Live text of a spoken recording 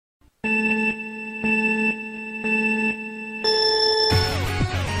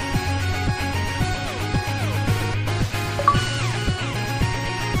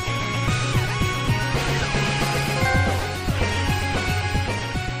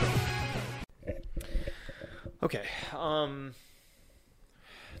Okay.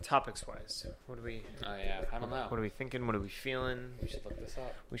 Topics wise, what do we? Oh yeah, I don't know. What are we thinking? What are we feeling? We should look this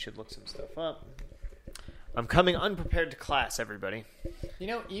up. We should look some stuff up. I'm coming unprepared to class, everybody. You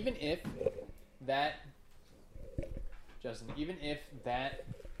know, even if that, Justin, even if that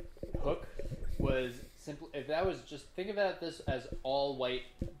hook was simple, if that was just, think about this as all white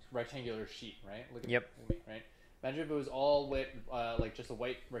rectangular sheet, right? Look at Yep. me, right? Imagine if it was all white, like just a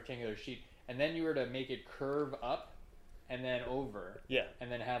white rectangular sheet, and then you were to make it curve up and then over, Yeah. and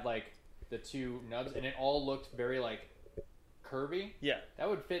then have like the two nubs, and it all looked very like curvy. Yeah. That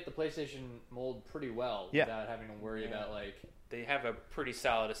would fit the PlayStation mold pretty well without having to worry about like. They have a pretty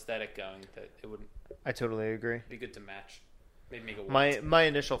solid aesthetic going that it would I totally agree. be good to match. Maybe make it My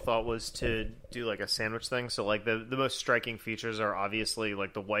initial thought was to do like a sandwich thing. So like the most striking features are obviously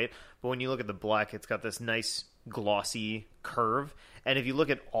like the white, but when you look at the black, it's got this nice glossy curve. And if you look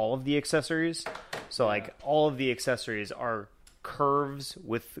at all of the accessories, so like all of the accessories are curves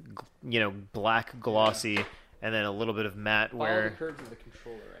with black glossy and then a little bit of matte. Follow Where the curves of the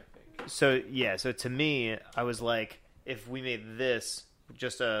controller, I think. so to me, I was like, if we made this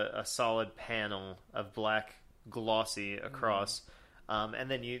just a solid panel of black glossy across, and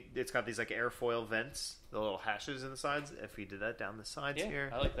then it's got these like airfoil vents, the little hashes in the sides. If we did that down the sides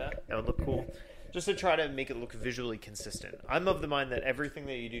here, I like that. that would look cool. Just to try to make it look visually consistent. I'm of the mind that everything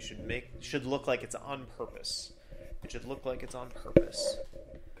that you do should look like it's on purpose. It should look like it's on purpose.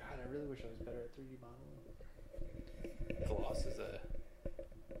 God, I really wish I was better at 3D modeling. Gloss is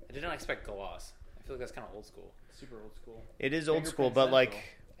I did not expect gloss. I feel like that's kind of old school. Super old school. It is old school, Fingerprint but like, Central.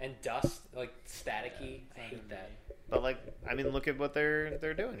 And dust, like staticky. I hate that. I mean, look at what they're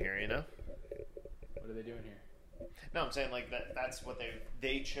doing here. You know? What are they doing here? No, I'm saying like that's what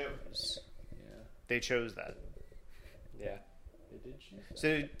they chose. Yeah, They chose that. Yeah. they did choose that.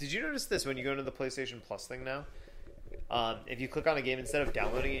 So, did you notice this when you go into the PlayStation Plus thing now? If you click on a game, instead of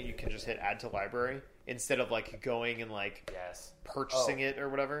downloading it, you can just hit Add to Library instead of like going and like Yes. purchasing it or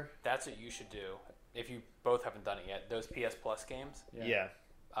whatever. That's what you should do if you both haven't done it yet. Those PS Plus games, Yeah.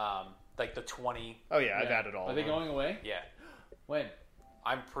 like the 20. Oh yeah, I've added all. Are of they them. going away? Yeah. When?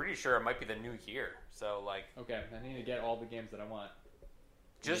 I'm pretty sure it might be the new year. So like, Okay, I need to get all the games that I want.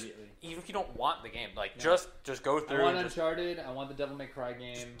 just Immediately. even if you don't want the game, like No. just go I through. want And just, Uncharted. I want the Devil May Cry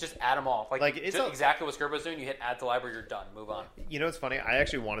game. just add them all. Like it's just exactly what Skerbo's doing. You hit Add to Library, you're done. Move on. You know what's funny? I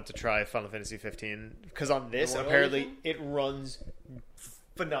actually wanted to try Final Fantasy 15 because on this Royal apparently Edition? it runs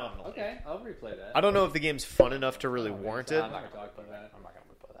phenomenally. Okay, I'll replay that. I don't know if the game's fun enough to really warrant it. I'm not gonna talk about that. I'm not gonna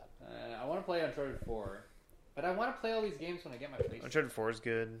play that. I want to play Uncharted 4, but I want to play all these games when I get my place. Uncharted 4 is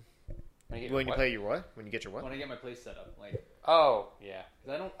good. When When you play your what? When you get your what? When I get my place set up, like, Oh yeah.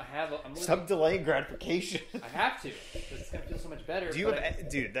 because I don't have. I'm Stop delaying gratification. I have to. 'Cause it's gonna feel so much better. Do you but have,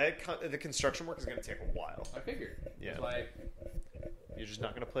 dude? The construction work is going to take a while. I figured. Yeah. It's like, You're just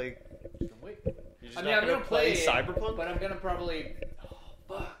not going to play. just gonna wait. You're just I mean, not I'm gonna gonna play it, Cyberpunk. but I'm gonna probably. Oh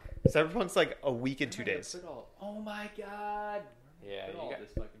fuck! Cyberpunk's like a week and 2 I'm gonna days. put oh my god! Yeah. Put You all got,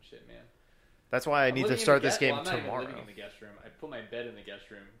 this fucking shit, man. That's why I I'm need to living in start the this guest- game well, I'm not even tomorrow. living in the guest room. I put my bed in the guest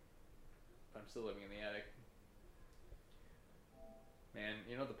room, but I'm still living in the attic. Man,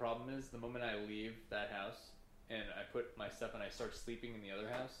 you know what the problem is? The moment I leave that house and I put my stuff and I start sleeping in the other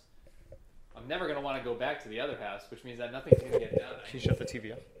house, I'm never gonna want to go back to the other house, which means that nothing's gonna get done. Can you shut the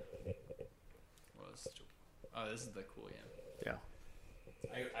TV off? Oh, this is the cool game.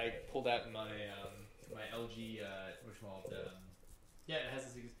 Yeah. I pulled out my my LG yeah, it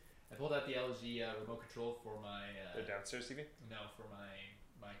has this. I pulled out the LG remote control for my The downstairs TV. for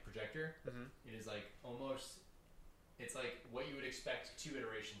my projector. Mhm. It is like almost. It's like what you would expect 2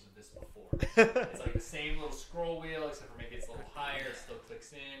 iterations of this before. It's like the same little scroll wheel, except for maybe it's a little higher. It still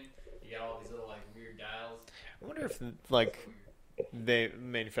clicks in. You got all these little like weird dials. I wonder if like the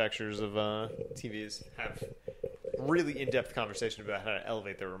manufacturers of TVs have really in-depth conversation about how to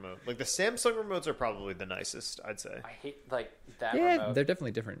elevate their remote. Like the Samsung remotes are probably the nicest, I'd say. I hate like that Yeah, remote. they're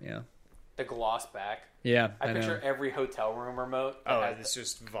definitely different. Yeah. The gloss back. Yeah, I I picture know. every hotel room remote. that Oh, has it's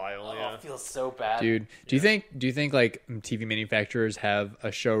just vile. oh, Yeah. it feels so bad. Dude, do you think like TV manufacturers have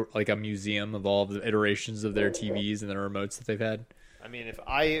a show like a museum of all the iterations of their TVs and their remotes that they've had? I mean, if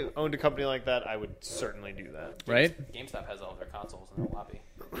I owned a company like that, I would certainly do that. Right? GameStop has all of their consoles in their lobby.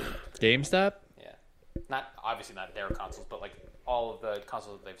 GameStop? Yeah, obviously not their consoles, but like all of the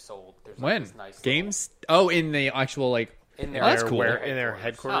consoles that they've sold. There's like When? this nice Games? Oh, in the actual like. in Oh, that's their- cool. In their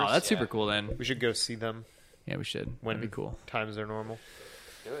headquarters. Oh, that's Yeah. super cool. Then We should go see them yeah, we should. when That'd be cool. times are normal.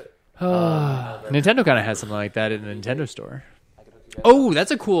 Do it. Nintendo kind of has something like that in the Nintendo store. I could hook you guys Oh,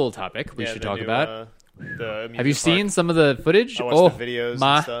 that's a cool topic. We Yeah, should the talk new, about. the Have you amusement seen park. some of the footage? I watched the videos and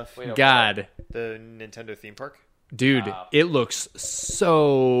my stuff. Wait, God, the Nintendo theme park. Dude, Wow. it looks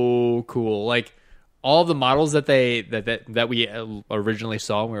so cool. Like all the models that we originally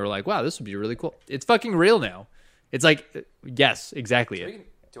saw, we were like, wow, this would be really cool. It's fucking real now. It's like, yes, exactly Do it.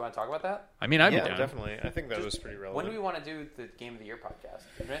 you want to talk about that? I mean, I'd be Yeah, down. definitely. I think that was pretty relevant. When do we want to do the Game of the Year podcast?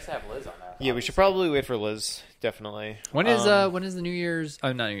 It'd be nice to have Liz on that. Yeah, we should probably wait for Liz. Definitely. When is the New Year's?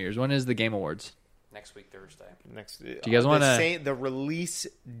 Oh, not New Year's. When is the Game Awards? Next week, Thursday. Next? Do you guys wanna- the release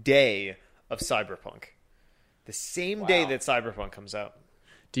day of Cyberpunk? The same day Wow. that Cyberpunk comes out,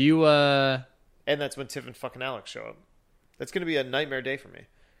 Do you? and that's when Tiff and fucking Alex show up. That's going to be a nightmare day for me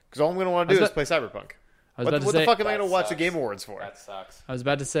because all I'm going to want to do is play Cyberpunk. I was What about to the say. fuck am I That going to watch the sucks. Game Awards for? That sucks. I was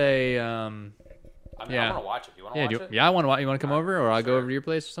about to say. I mean, Yeah. I want to watch it. Do you want to Yeah, watch it? yeah. I want to. You want to come over, or I'll go sure. over to your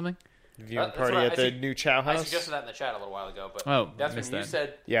place or something? Viewing That's party what at I the sug- new Chow I House. suggested that in the chat a little while ago, but Oh, that's when missed you that.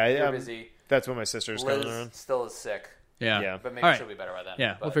 said Yeah, you're busy. That's when my sister's coming Liz around. still is sick, Yeah. Yeah. but maybe All right. she'll be better by then.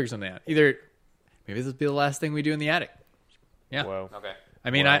 Yeah, but, we'll figure something out. Either maybe this will be the last thing we do in the attic. Yeah. Whoa. Okay. I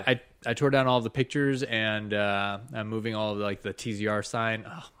mean, Wow. I tore down all of the pictures and I'm moving all of the TZR sign.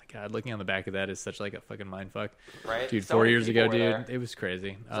 Oh my god, looking on the back of that is such like a fucking mind fuck, Right? dude. So 4 many years people ago, were dude, there. it was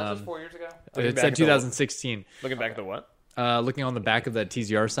crazy. Was that just 4 years ago? Looking It back said at the- 2016. Looking back at the what? Looking on the back of that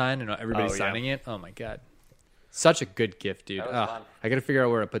TZR sign and everybody's Oh, yeah. signing it. Oh my god, such a good gift, dude. That was Ah, fun. I got to figure out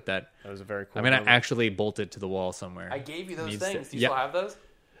where to put that. That was a very cool. I'm gonna moment. actually bolt it to the wall somewhere. I gave you those Needs to- things. Do you yeah. still have those?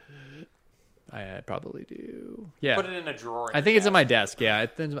 I probably do. Yeah, Put it in a drawer. I think it's in my desk. Yeah,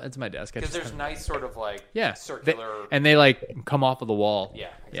 it's my desk. I Because just there's nice sort of like yeah, circular. and they like come off of the wall. Yeah,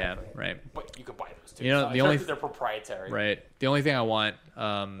 Yeah, exactly. right. But you could buy those too. You know, So the only they're proprietary. Right. The only thing I want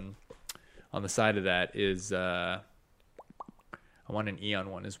on the side of that is I want an Eon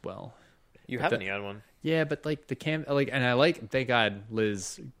one as well. You have a the- neon one. Yeah, but like the and I like. Thank God,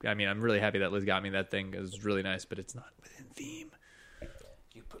 Liz. I mean, I'm really happy that Liz got me that thing. It was really nice, but it's not within theme.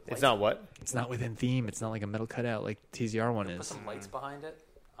 You put It's lights- not what? It's not within theme. It's not like a metal cutout like TZR one Put is. some lights behind it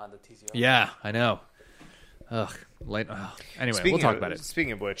on the TZR. Yeah, I know. Ugh. Light. Ugh. Anyway, we'll talk about it.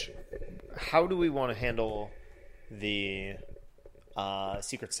 Speaking of which, how do we want to handle the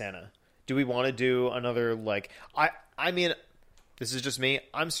Secret Santa? Do we want to do another I mean, this is just me.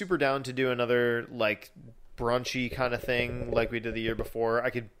 I'm super down to do another like brunchy kind of thing like we did the year before. I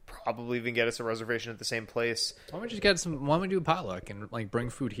could probably even get us a reservation at the same place. Why don't we just get some? Why don't we do a potluck and like bring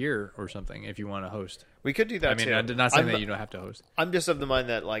food here or something if you want to host? We could do that I mean, too. I'm not saying I'm- that you don't have to host. I'm just of the mind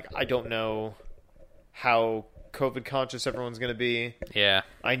that like I don't know how COVID conscious everyone's going to be. Yeah.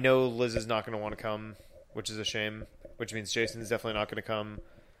 I know Liz is not going to want to come, which is a shame. Which means Jason's definitely not going to come.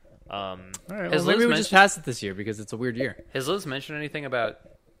 All right, Has well, maybe Liz we just pass it this year because it's a weird year. Has Liz mentioned anything about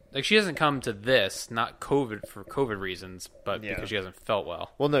like she hasn't come to this, not COVID for COVID reasons, but Yeah. because she hasn't felt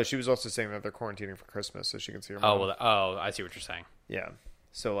well. Well, no, she was also saying that they're quarantining for Christmas, so she can see her Oh mom. well. I see what you're saying. Yeah.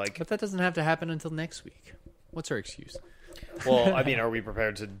 So like, But that doesn't have to happen until next week. What's her excuse? well, I mean, are we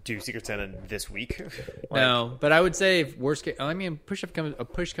prepared to do Secret Santa this week? Like, No, but I would say if worst case, I mean, push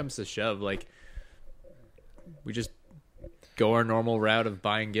comes to shove, like we just go our normal route of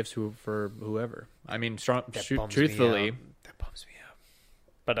buying gifts for whoever. I mean, that bums me truthfully, out. That bums me out.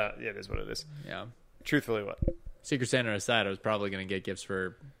 But yeah, it is what it is. yeah. Truthfully, what? Secret Santa aside, I was probably going to get gifts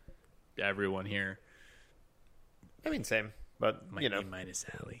for everyone here. I mean, same. But you know, minus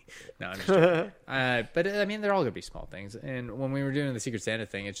Allie. No, I'm just joking. But I mean, they're all gonna be small things. And when we were doing the Secret Santa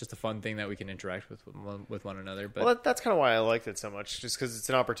thing, it's just a fun thing that we can interact with one another. But well, that's kind of why I liked it so much, just because it's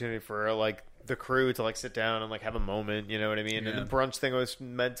an opportunity for like the crew to like sit down and like have a moment. You know what I mean? Yeah. And the brunch thing was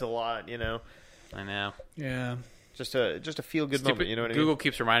meant a lot. You know, I know. yeah, just a feel good moment. You know what I mean? Google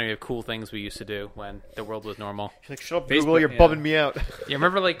keeps reminding me of cool things we used to do when the world was normal. You're like, shut up, Facebook, Google. You're yeah. bumming me out. Yeah,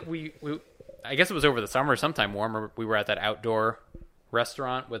 remember like we I guess it was over the summer, sometime warmer. We were at that outdoor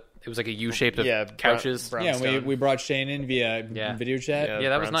restaurant with it was like a U shaped of Yeah, couches. yeah. Brownstone. We brought Shane in via Yeah. video chat. Yeah,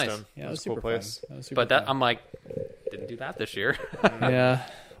 that was nice. Brownstone. Yeah, that was a cool super place. fun. That was super But that fun. I'm like, didn't do that this year. Yeah.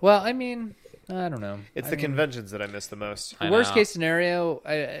 Well, I mean, I don't know. It's I the mean, conventions that I miss the most. I worst know. case scenario,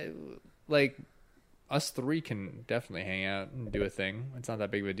 I like us three can definitely hang out and do a thing. It's not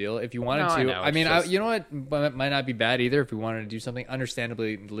that big of a deal. If you wanted No, to, I know, I mean, it's just- you know what might not be bad either. If we wanted to do something,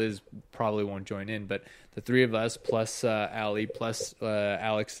 understandably, Liz probably won't join in. But the three of us plus Allie plus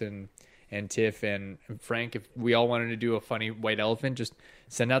Alex and Tiff and Frank, if we all wanted to do a funny white elephant, just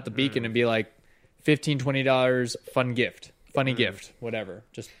send out the beacon and be like $15, $20 fun gift, funny gift, whatever,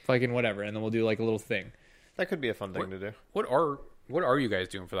 just fucking whatever, and then we'll do like a little thing. That could be a fun thing to do. What are you guys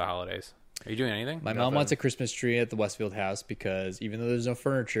doing for the holidays? Are you doing anything? My mom wants a Christmas tree at the Westfield house because even though there's no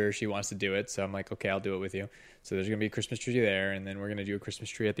furniture, she wants to do it. So I'm like, okay, I'll do it with you. So there's going to be a Christmas tree there, and then we're going to do a Christmas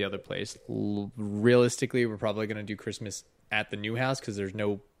tree at the other place. Realistically, we're probably going to do Christmas at the new house because there's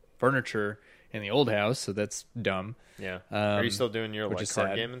no furniture in the old house, so that's dumb. Yeah. Are you Um, still doing your which like is card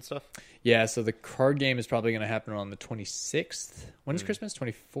sad. game and stuff? Yeah, so the card game is probably going to happen on the 26th. When is Christmas?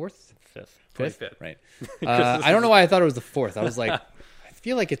 24th? 5th. 25th. Right. I don't know why I thought it was the 4th. I was like, I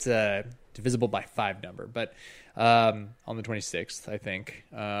feel like it's a divisible by 5 number, but on the 26th, I think.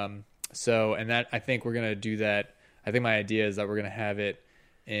 So, and that, I think we're going to do that. I think my idea is that we're going to have it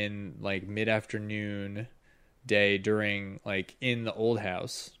in like mid-afternoon day during like in the old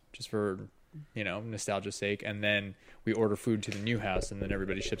house, just for, nostalgia's sake. And then we order food to the new house, and then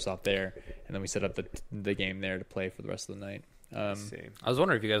everybody ships off there. And then we set up the game there to play for the rest of the night. Let's see. I was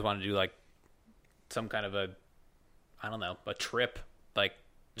wondering if you guys want to do like some kind of a trip, like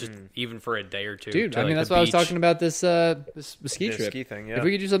just even for a day or two. Dude, to, I mean, like, that's the why I was beach. talking about this ski The trip. ski thing, yeah. If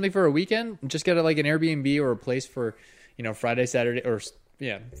we could do something for a weekend, just get like an Airbnb or a place for, Friday, Saturday,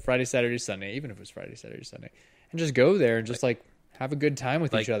 Friday, Saturday, Sunday, even if it was Friday, Saturday, Sunday, and just go there and just like have a good time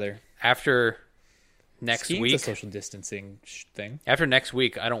with Like, each other. After next Skiing's week. a social distancing thing. After next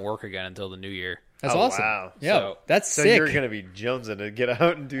week, I don't work again until the new year. That's Oh, awesome. wow. Yeah, So- that's So sick. you're going to be jonesing to get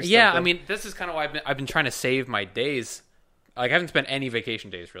out and do something. Yeah, I mean, this is kind of why I've been trying to save my days. Like, I haven't spent any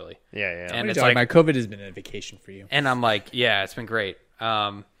vacation days really, Yeah, yeah. and What are you it's talking like, about? COVID has been a vacation for you. and I'm like, yeah, it's been great.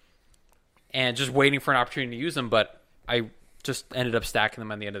 And just waiting for an opportunity to use them, but I just ended up stacking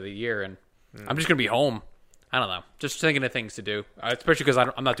them at the end of the year, and I'm just gonna be home. I don't know, just thinking of things to do, especially because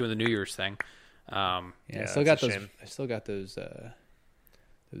I'm not doing the New Year's thing. Yeah, Yeah, I still it's got a those. shame. I still got those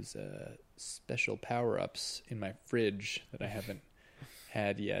special power ups in my fridge that I haven't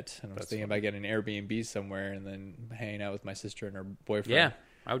had yet. And I was thinking about getting an Airbnb somewhere and then hanging out with my sister and her boyfriend. Yeah,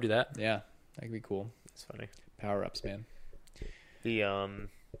 I would do that. yeah, that could be cool. It's funny. Power ups, man. The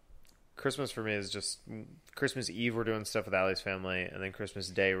Christmas for me is just Christmas Eve we're doing stuff with Allie's family, and then Christmas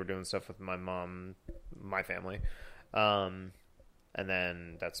Day we're doing stuff with my mom, my family, and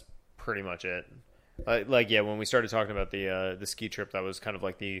then that's pretty much it. When we started talking about the ski trip, that was kind of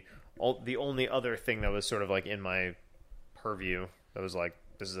like the only other thing that was sort of like in my purview. That was like,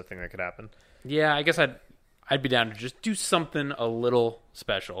 this is a thing that could happen. Yeah, I guess I'd be down to just do something a little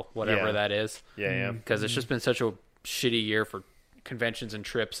special, whatever Yeah. that is. Yeah, yeah, Because it's just been such a shitty year for conventions and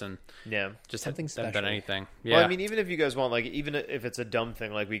trips, and yeah. just Something haven't done special. anything. Yeah, Well, I mean, even if you guys want, like, even if it's a dumb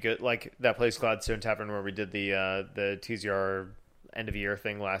thing, like we could, like that place Gladstone Tavern where we did the TZR end of year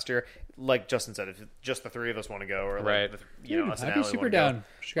thing last year. Like Justin said, if just the three of us want to go, or like, Right. us and I'd be Allie super wanna go. down.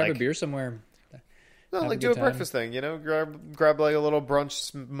 Just grab Like- a beer somewhere. No, Have a like good do a time. breakfast thing, grab like a little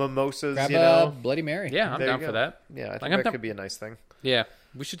brunch, mimosas, Grab you a know. Bloody Mary. yeah, I'm There you down go. for that. Yeah, I think I'm that down- could be a nice thing. Yeah,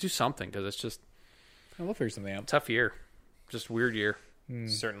 we should do something because it's just We'll figure something out. tough year, just weird year.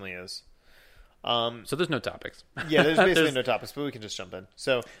 Certainly is. So there's no topics. Yeah, there's basically There's- no topics, but we can just jump in.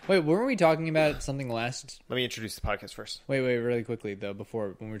 So Wait, weren't we talking about something last? let me introduce the podcast first. Wait, really quickly though.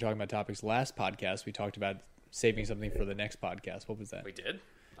 Before, when we were talking about topics last podcast, we talked about saving something for the next podcast. What was that? We did.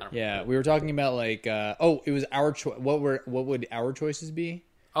 I don't Yeah, remember. we were talking about like, it was our choice. What would our choices be?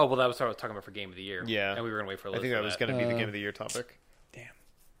 Oh well, that was what I was talking about for game of the year. Yeah. and we were gonna wait for a I list think that for was going to be the game of the year topic. Damn,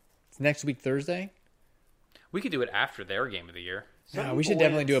 it's next week Thursday. We could do it after their game of the year. No, we should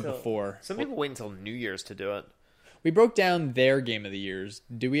definitely do it before. Some people wait until New Year's to do it. We broke down their game of the years.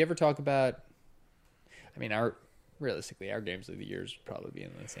 Do we ever talk about? I mean, realistically, our games of the years would probably be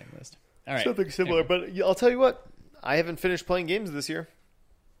in the same list. All right, Something similar, but I'll tell you what. I haven't finished playing games this year.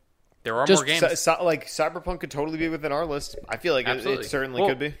 There are Just more games. Like Cyberpunk could totally be within our list. I feel like it Absolutely. certainly Well,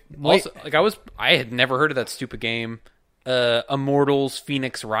 could be. Also, like I had never heard of that stupid game, Immortals: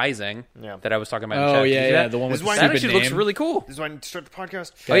 Phoenix Rising. Yeah. that I was talking about. In Oh chat. Did you yeah, see yeah, that? the one This with is the why That stupid actually looks name. really cool. This is why I need to start the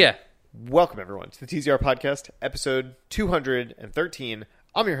podcast. Oh yeah, Welcome, everyone, to the TZR Podcast, episode 213.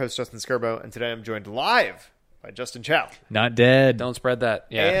 I'm your host, Justin Skirbo, and today I'm joined live by Justin Chow Not dead. don't spread that.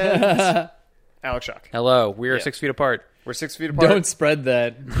 Yeah. and Alex Shock. Hello, we are Yeah. 6 feet apart. We're 6 feet apart, Don't spread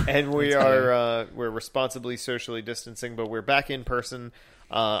that. and we are we're responsibly socially distancing, but we're back in person.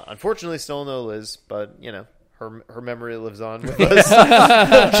 Unfortunately, still no Liz, but her memory lives on with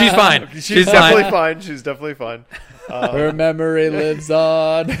us. She's fine. She's definitely fine. She's definitely fine. Her memory lives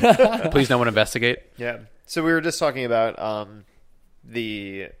on. Please, no one investigate. Yeah. So we were just talking about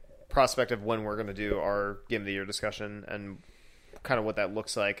the prospect of when we're going to do our Game of the Year discussion and kind of what that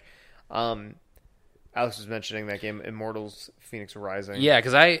looks like. Alex was mentioning that game, Immortals: Phoenix Rising. Yeah,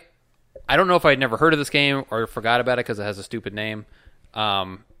 because I don't know if I'd never heard of this game or forgot about it because it has a stupid name.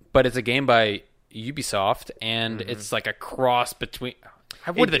 But it's a game by Ubisoft, and it's like a cross between.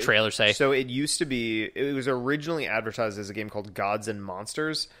 What did the trailer say? So it used to be. It was originally advertised as a game called Gods and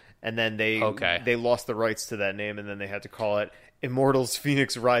Monsters, and then they lost the rights to that name, and then they had to call it Immortals: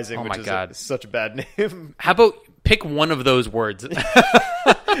 Phoenix Rising, Oh which my is God. such a bad name. How about pick one of those words?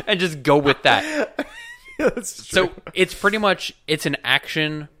 and just go with that. That's true. So it's pretty much it's an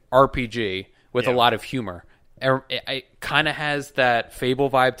action RPG with a Yeah. lot of humor. It kind of has that Fable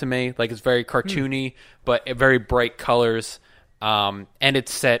vibe to me. Like it's very cartoony, but very bright colors. And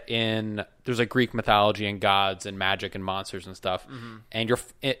it's set in there's like Greek mythology and gods and magic and monsters and stuff. And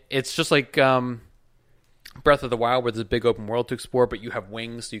it's just like Breath of the Wild, where there's a big open world to explore, but you have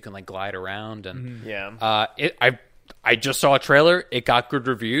wings so you can like glide around. And Yeah. I just saw a trailer. It got good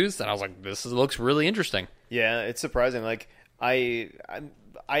reviews, and I was like, looks really interesting. Yeah, it's surprising. Like I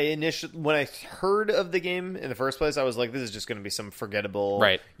initially when I heard of the game in the first place, I was like, this is just going to be some forgettable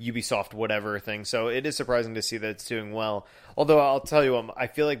Right. Ubisoft whatever thing. So it is surprising to see that it's doing well. Although I'll tell you, I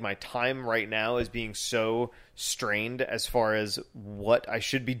feel like my time right now is being so strained as far as what I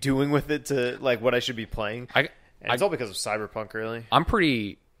should be doing with it to like what I should be playing. And it's all because of Cyberpunk, really. I'm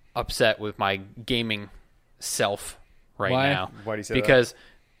pretty upset with my gaming self right Why? now. Why do you say that? Because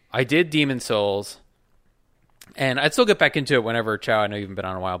I did Demon Souls, and I'd still get back into it whenever. Chow, I know you haven't been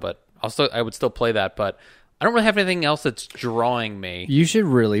on in a while, but I would still play that. But I don't really have anything else that's drawing me. You should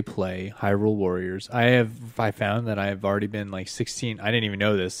really play Hyrule Warriors. I found that I've already been like 16. I didn't even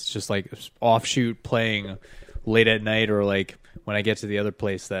know this. It's just like offshoot playing late at night or like when I get to the other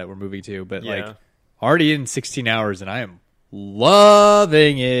place that we're moving to. But Yeah. like already in 16 hours, and I am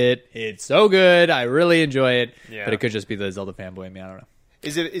loving it. It's so good. I really enjoy it. Yeah. But it could just be the Zelda fanboy in me. I don't know.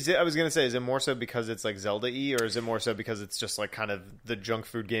 Is it? I was gonna say, is it more so because it's like Zelda-y, or is it more so because it's just like kind of the junk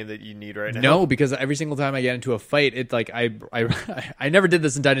food game that you need right now? No, because every single time I get into a fight, it's like I never did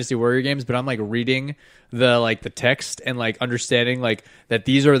this in Dynasty Warrior games, but I'm like reading the text and like understanding like that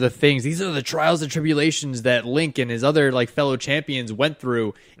these are the things, these are the trials and tribulations that Link and his other like fellow champions went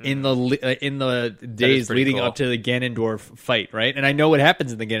through in the days pretty leading cool. up to the Ganondorf fight, right? And I know what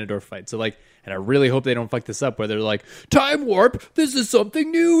happens in the Ganondorf fight, so like. And I really hope they don't fuck this up where they're like, time warp, this is something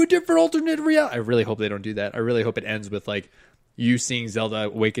new, a different alternate reality. I really hope they don't do that. I really hope it ends with like you seeing Zelda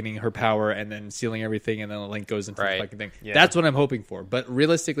awakening her power and then sealing everything and then Link goes into Right. the fucking thing. Yeah. That's what I'm hoping for. But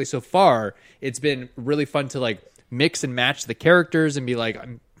realistically, so far, it's been really fun to like mix and match the characters and be like,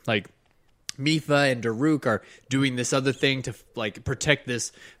 I'm like, Mipha and Daruk are doing this other thing to like protect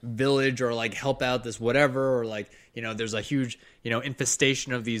this village or like help out this whatever, or like, you know, there's a huge, you know,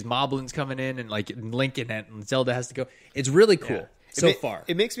 infestation of these moblins coming in and like Link and Zelda has to go. It's really cool Yeah. so far.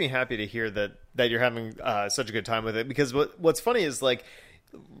 It makes me happy to hear that you're having such a good time with it, because what's funny is like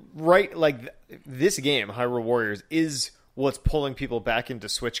this game, Hyrule Warriors, is what's pulling people back into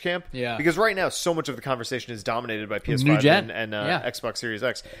Switch camp. Yeah. Because right now, so much of the conversation is dominated by New PS5 gen. and Yeah. Xbox Series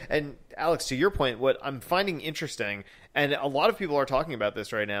X. And Alex, to your point, what I'm finding interesting, and a lot of people are talking about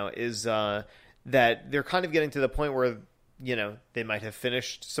this right now, is that they're kind of getting to the point where, you know, they might have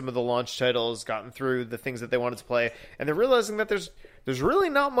finished some of the launch titles, gotten through the things that they wanted to play, and they're realizing that there's really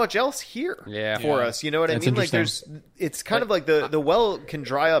not much else here for us. You know what That's I mean? Like interesting. it's kind of like the well can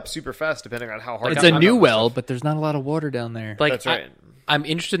dry up super fast depending on how hard It's you a knock new on well, stuff. but there's not a lot of water down there. Like That's right. I'm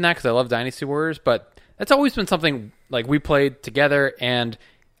interested in that because I love Dynasty Warriors, but that's always been something like we played together, and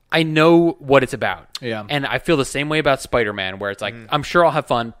I know what it's about. Yeah. And I feel the same way about Spider-Man, where it's like, I'm sure I'll have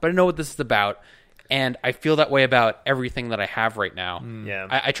fun, but I know what this is about. And I feel that way about everything that I have right now. Yeah.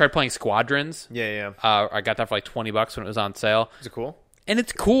 I tried playing Squadrons. Yeah. I got that for like $20 when it was on sale. Is it cool? And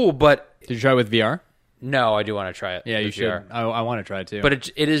it's cool, but Did you try it with VR? no, I do want to try it. Yeah, you with should. VR. I want to try it too. But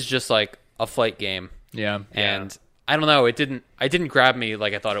it is just like a flight game. yeah. And I don't know, it didn't grab me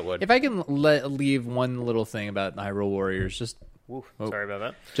like I thought it would. If I can leave one little thing about Hyrule Warriors, just Sorry about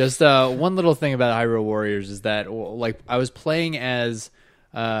that. Just one little thing about Hyrule Warriors is that, like, I was playing as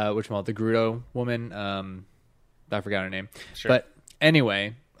the Gerudo woman. I forgot her name. Sure. But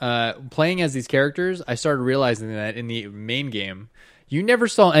anyway, playing as these characters, I started realizing that in the main game, you never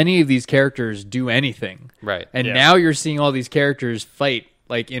saw any of these characters do anything. Right. And Yeah. now you're seeing all these characters fight,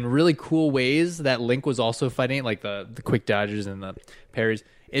 like, in really cool ways that Link was also fighting, like the quick dodges and the parries.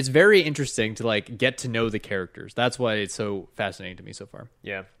 It's very interesting to, like, get to know the characters. That's why it's so fascinating to me so far.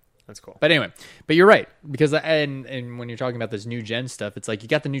 Yeah. That's cool. But anyway, but you're right, because and when you're talking about this new gen stuff, it's like you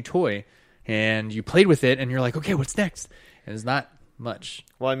got the new toy and you played with it and you're like, okay, what's next? And it's not much.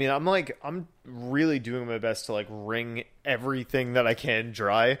 Well, I mean, I'm really doing my best to like wring everything that I can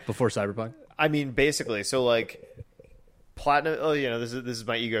dry. Before Cyberpunk. I mean, basically, so like platinum. Oh, you know, this is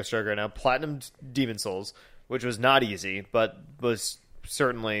my ego stroke right now. Platinum Demon Souls, which was not easy, but was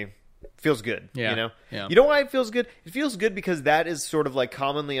certainly feels good. Yeah, You know. yeah. You know why it feels good? It feels good because that is sort of like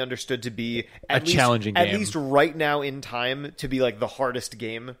commonly understood to be at least, challenging at game. least right now in time, to be like the hardest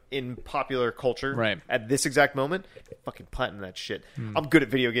game in popular culture. Right. At this exact moment, fucking platinum that shit. I'm good at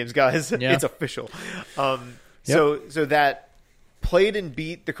video games, guys. Yeah. It's official. So that played and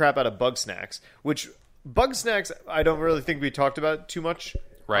beat the crap out of Bugsnax, which Bugsnax I don't really think we talked about too much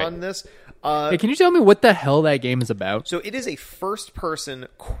Right. on this. Hey, can you tell me what the hell that game is about? So it is a first-person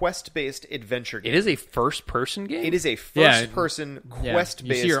quest-based adventure game. It is a first-person game. It is a Yeah, first-person yeah. You see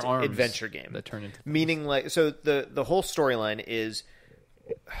quest-based your arms adventure game. that turn into- Meaning, like, so the whole storyline is.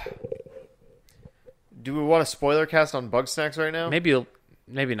 Do we want a spoiler cast on Bugsnax right now? Maybe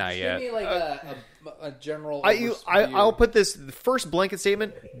not Give yet. me like a general. I'll put this the first blanket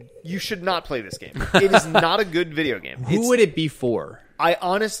statement. You should not play this game. It is not a good video game. Who would it be for? I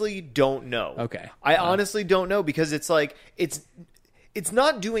honestly don't know. Okay. I honestly don't know because it's like it's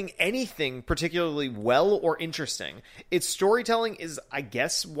not doing anything particularly well or interesting. Its storytelling is, I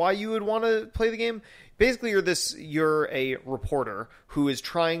guess, why you would want to play the game. Basically, you're a reporter who is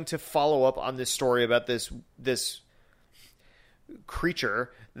trying to follow up on this story about this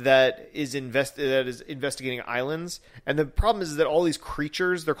creature that is investigating islands. And the problem is that all these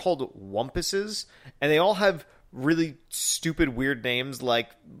creatures, they're called wumpuses, and they all have really stupid, weird names like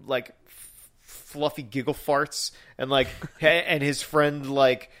Fluffy Giggle Farts and like and his friend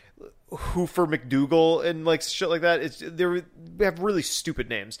like Hoofer McDougal and like shit like that. They have really stupid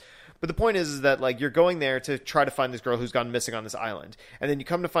names. But the point is that like you're going there to try to find this girl who's gone missing on this island, and then you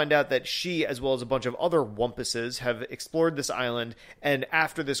come to find out that she, as well as a bunch of other wumpuses, have explored this island. And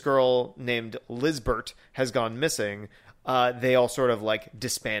after this girl named Lizbert has gone missing, they all sort of like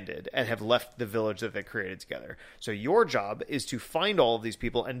disbanded and have left the village that they created together. So your job is to find all of these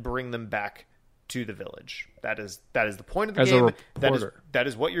people and bring them back to the village. That is the point of the As a game. reporter. That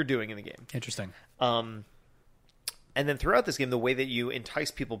is what you're doing in the game. Interesting. And then throughout this game, the way that you entice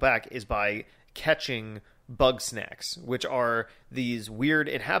people back is by catching Bugsnax, which are these weird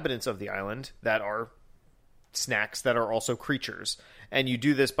inhabitants of the island that are snacks that are also creatures. And you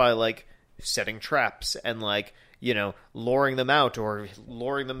do this by like setting traps and like, you know, luring them out or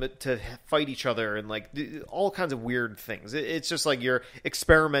luring them to fight each other and like all kinds of weird things. It's just like you're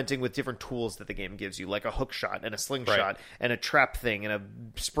experimenting with different tools that the game gives you, like a hook shot and a slingshot Right. and a trap thing and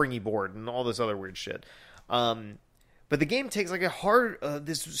a springy board and all this other weird shit. But the game takes like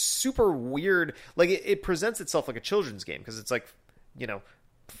this super weird, like it presents itself like a children's game because it's like, you know,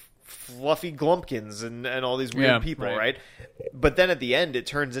 fluffy glumpkins and all these weird people, right? But then at the end, it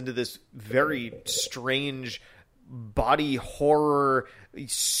turns into this very strange body horror,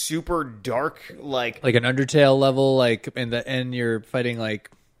 super dark, like Like an Undertale level, like in the end you're fighting like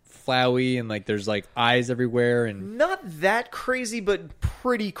Flowey and like there's like eyes everywhere and not that crazy, but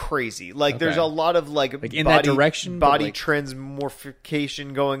pretty crazy. Like there's Okay. a lot of like in that direction, but, body like-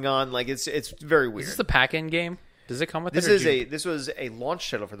 transmorphication going on. Like it's very weird. Is this the pack-in game? Does it come with This it? or this was a launch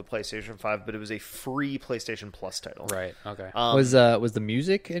title for the PlayStation 5, but it was a free PlayStation Plus title. Right. Okay. was the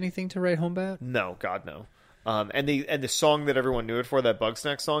music anything to write home about? No, God no. And the song that everyone knew it for, that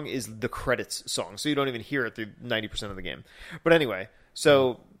Bugsnax song, is the credits song, so you don't even hear it through 90% of the game. But anyway,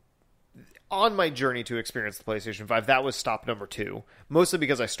 so on my journey to experience the PlayStation 5, that was stop number 2. Mostly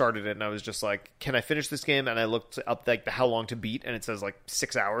because I started it and I was just like, can I finish this game? And I looked up like the how long to beat, and it says like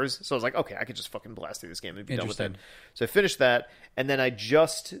 6 hours. So I was like, okay, I could just fucking blast through this game and be done with it. Interesting. So I finished that, and then I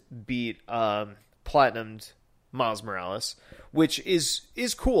just beat platinumed Miles Morales, which is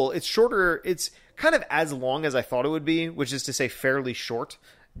cool. It's shorter. It's kind of as long as I thought it would be, which is to say fairly short.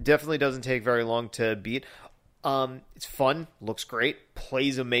 Definitely doesn't take very long to beat. It's fun, looks great,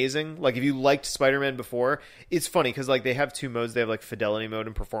 plays amazing. Like if you liked Spider-Man before, it's funny because like they have 2 modes. They have like fidelity mode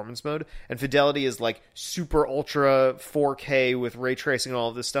and performance mode, and fidelity is like super ultra 4K with ray tracing and all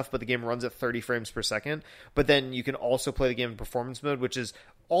of this stuff, but the game runs at 30 frames per second. But then you can also play the game in performance mode, which is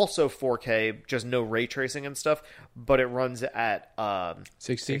also 4K, just no ray tracing and stuff, but it runs at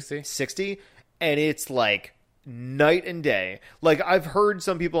 60, and it's like night and day. Like I've heard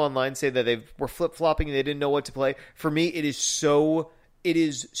some people online say that they were flip-flopping and they didn't know what to play. For me, it is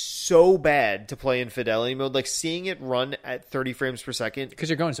so bad to play in fidelity mode. Like seeing it run at 30 frames per second, Because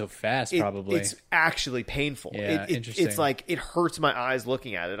you're going so fast, probably. it's actually painful. Yeah, interesting. It's like it hurts my eyes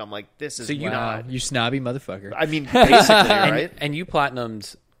looking at it. I'm like, this is you- not. you snobby motherfucker. I mean, basically, right? And you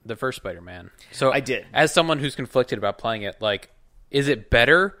platinumed the first Spider-Man. So I did. As someone who's conflicted about playing it, like, is it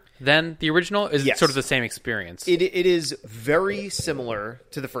better than the original? Is Yes. it sort of the same experience? It is very similar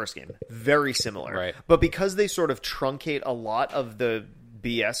to the first game. Very similar. Right. But because they sort of truncate a lot of the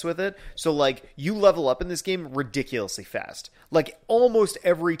BS with it, so like you level up in this game ridiculously fast. Like almost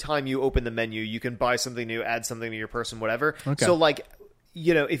every time you open the menu, you can buy something new, add something to your person, whatever. Okay. So like,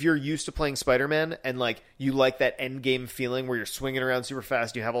 you know, if you're used to playing Spider-Man and like you like that end game feeling where you're swinging around super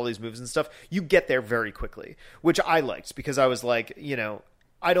fast, you have all these moves and stuff, you get there very quickly, which I liked because I was like, you know,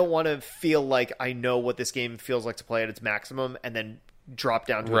 I don't want to feel like I know what this game feels like to play at its maximum and then drop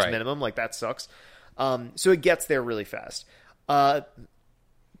down to its Right. minimum. Like, that sucks. So it gets there really fast.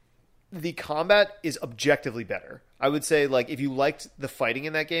 The combat is objectively better. I would say, like, if you liked the fighting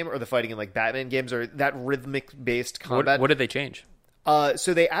in that game or the fighting in, like, Batman games or that rhythmic-based combat... What did they change?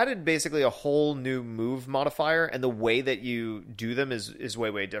 So they added basically a whole new move modifier, and the way that you do them is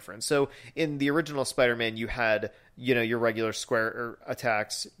way, way different. So in the original Spider-Man, you had, your regular square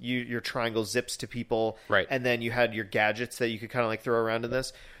attacks, your triangle zips to people, Right. and then you had your gadgets that you could kind of like throw around in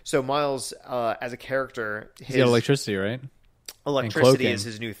this. So Miles, as a character, He's got electricity, right? electricity cloaking. is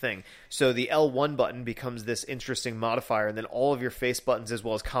his new thing. So the L1 button becomes this interesting modifier, and then all of your face buttons, as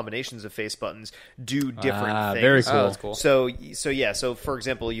well as combinations of face buttons, do different things. Very cool. Oh, that's cool. So for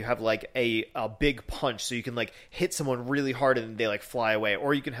example, you have like a big punch, so you can like hit someone really hard and they like fly away,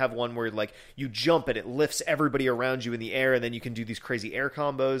 or you can have one where like you jump and it lifts everybody around you in the air, and then you can do these crazy air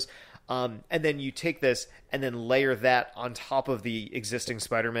combos. And then you take this and then layer that on top of the existing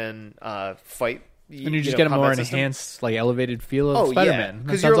Spider-Man fight. And you just get a more combat system. enhanced, like elevated feel of Spider-Man. That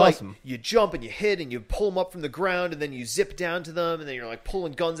Because sounds you're awesome. like, you jump and you hit and you pull them up from the ground, and then you zip down to them, and then you're like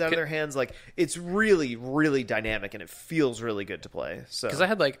pulling guns out of their hands. Like, it's really, really dynamic, and it feels really good to play. So Because I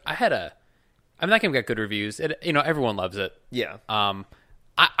mean, that game got good reviews. Everyone loves it. yeah,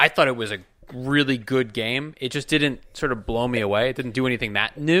 I thought it was a really good game. It just didn't sort of blow me away. It didn't do anything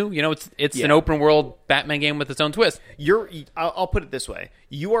that new. It's Yeah. an open world Batman game with its own twist. I'll put it this way: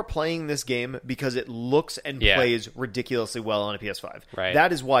 you are playing this game because it looks and Yeah. plays ridiculously well on a PS5. Right.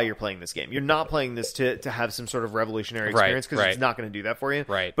 That is why you're playing this game. You're not playing this to have some sort of revolutionary Right, experience, because right. it's not going to do that for you.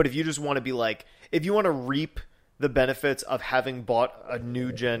 Right. But if you just want to be like, if you want to reap the benefits of having bought a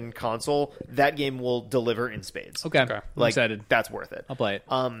new gen console, that game will deliver in spades. Okay. Okay. I'm Like, excited. that's worth it. I'll play it.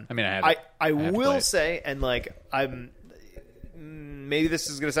 I mean, I have I it. have to play will it. say, and like, maybe this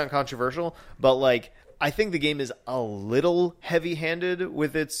is going to sound controversial, but like, I think the game is a little heavy-handed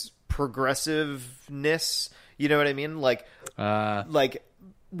with its progressiveness. You know what I mean? Like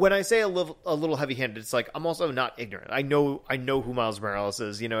when I say a little heavy-handed, it's like I'm also not ignorant. I know who Miles Morales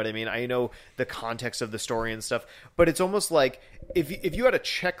is. You know what I mean? I know the context of the story and stuff. But it's almost like if you had a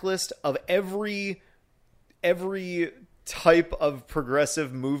checklist of every type of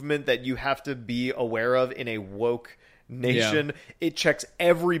progressive movement that you have to be aware of in a woke nation, it checks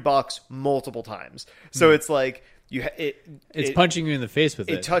every box multiple times. So it's like It's punching you in the face with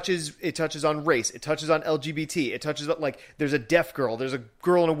it. it touches on race, it touches on LGBT, it touches on, like, there's a deaf girl, there's a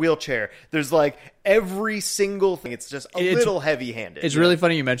girl in a wheelchair, there's like every single thing. It's just a little heavy-handed. It's really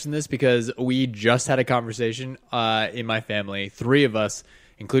funny you mentioned this because we just had a conversation in my family. 3 of us,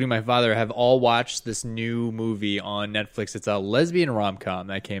 including my father, have all watched this new movie on Netflix. It's a lesbian rom-com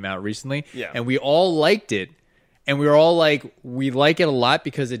that came out recently. Yeah. And we all liked it. And we were all like, we like it a lot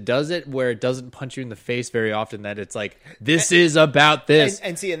because it does it where it doesn't punch you in the face very often, that it's like, this is about this.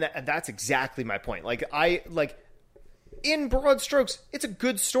 and see, and that's exactly my point. Like, in broad strokes, it's a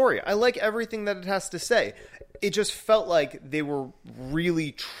good story. I like everything that it has to say. It just felt like they were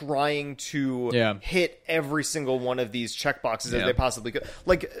really trying to hit every single one of these checkboxes as they possibly could.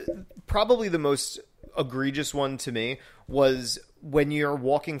 Like, probably the most egregious one to me was when you're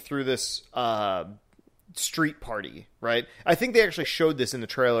walking through this street party, right? I think they actually showed this in the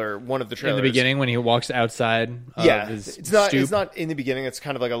trailer, one of the trailers. In the beginning when he walks outside of his it's not stoop. in the beginning. It's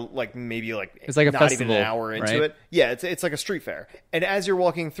kind of like maybe It's like a not festival, even an hour into right? it. Yeah, it's like a street fair. And as you're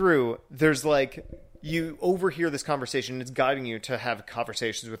walking through, there's like, you overhear this conversation. It's guiding you to have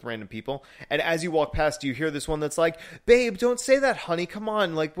conversations with random people. And as you walk past, you hear this one that's like, "Babe, don't say that, honey. Come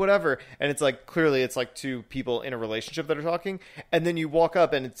on, like, whatever." And it's like, clearly it's like 2 people in a relationship that are talking. And then you walk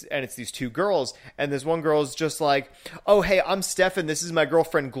up and it's these 2 girls. And this one girl is just like, "Oh, hey, I'm Stefan. This is my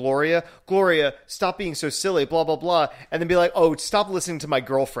girlfriend, Gloria. Gloria, stop being so silly, blah, blah, blah." And then be like, "Oh, stop listening to my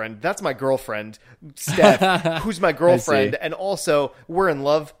girlfriend. That's my girlfriend, Steph, who's my girlfriend. And also, we're in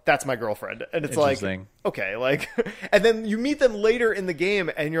love. That's my girlfriend." And it's like, okay, like, and then you meet them later in the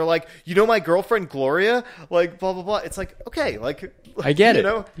game and you're like, "You know my girlfriend Gloria?" Like, blah, blah, blah. It's like, okay, like, I get it.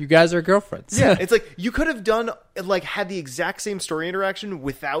 know? You guys are girlfriends. Yeah, it's like, you could have done, like, had the exact same story interaction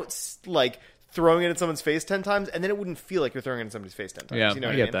without, like, throwing it in someone's face 10 times, and then it wouldn't feel like you're throwing it in somebody's face 10 times. Yeah, you know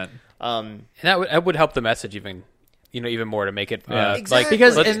I what get I mean? And that would help the message even more to make it Exactly.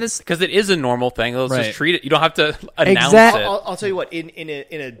 because it is a normal thing. Let's Right. just treat it. You don't have to announce Exactly. it. I'll tell you what, in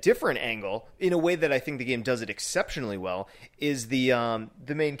a different angle, in a way that I think the game does it exceptionally well, is the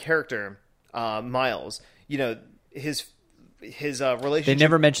main character, Miles. You know, his relationship. They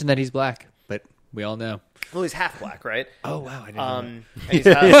never mentioned that he's black, but We all know. Well, he's half black, right? Oh wow, I didn't know. And he's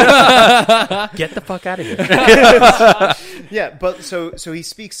half, Get the fuck out of here. yeah, but so he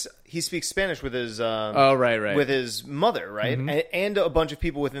speaks Spanish with his Oh right. with his mother, right, and a bunch of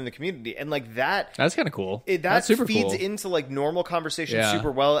people within the community, and like that. That's kind of cool. That That's super feeds cool. into like normal conversation Yeah.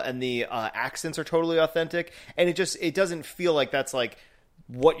 super well, and the accents are totally authentic, and it doesn't feel like that's like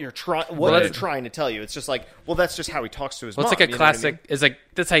what they're trying to tell you. It's just like, well, that's just how he talks to his Well, mom. it's like a you know what I classic. mean? It's like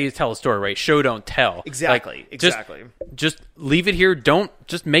that's how you tell a story, right? Show don't tell. Exactly, Like, exactly. Just leave it here. Don't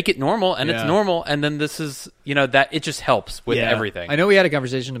just make it normal, and it's Yeah. normal. And then this is that it just helps with Yeah. everything. I know we had a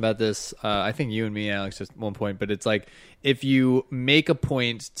conversation about this. I think you and me, Alex, at one point. But it's like if you make a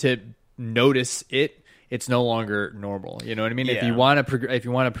point to notice it, it's no longer normal. You know what I mean? If Yeah. you want to, if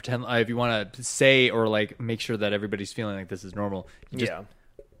you want to pretend, if you want to say or like make sure that everybody's feeling like this is normal, you just Yeah.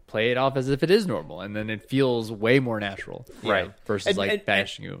 play it off as if it is normal, and then it feels way more natural, Right. Versus And- and-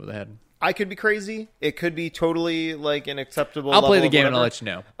 bashing you over the head. I could be crazy. It could be totally like an acceptable. I'll play level the of game and I'll whatever. let you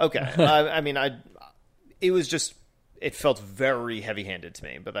know. Okay. I mean, it was just, it felt very heavy-handed to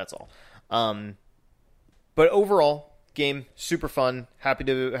me, but that's all. But overall, game super fun. Happy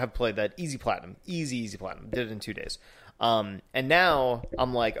to have played that. Easy platinum. Easy platinum. Did it in 2 days. And now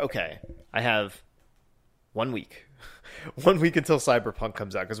I'm like, okay, I have 1 week. 1 week until Cyberpunk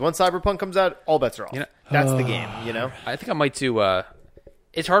comes out. Because once Cyberpunk comes out, all bets are off. That's the game, you know? I think I might do.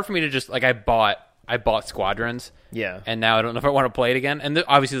 It's hard for me to just like I bought Squadrons. Yeah. And now I don't know if I want to play it again. And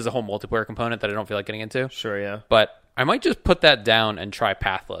obviously, there's a whole multiplayer component that I don't feel like getting into. Sure, yeah. But I might just put that down and try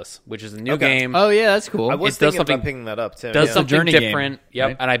Pathless, which is a new Okay. game. Oh yeah, that's cool. I was It does thinking something- about picking that up, too. Does yeah. something journey game, different. Yep.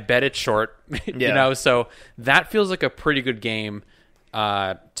 right? And I bet it's short. Yeah. So that feels like a pretty good game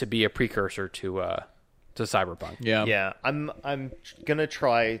to be a precursor to Cyberpunk. yeah. Yeah, I'm gonna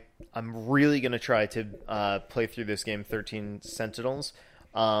try. I'm really gonna try to play through this game, 13 Sentinels.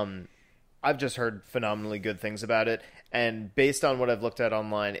 I've just heard phenomenally good things about it, and based on what I've looked at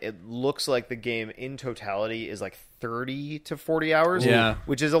online, it looks like the game in totality is like 30 to 40 hours. Yeah.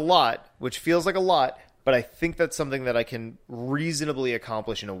 which is a lot, which feels like a lot. But I think that's something that I can reasonably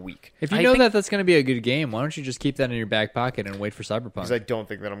accomplish in a week. If you I know think- that that's going to be a good game, why don't you just keep that in your back pocket and wait for Cyberpunk? Because I don't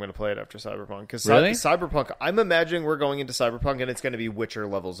think that I'm going to play it after Cyberpunk. Because Really? Cyberpunk, I'm imagining we're going into Cyberpunk and it's going to be Witcher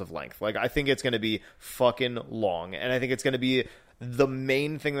levels of length. Like, I think it's going to be fucking long. And I think it's going to be the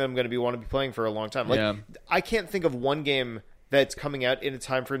main thing that I'm going to want to be playing for a long time. Like, Yeah. I can't think of one game that's coming out in a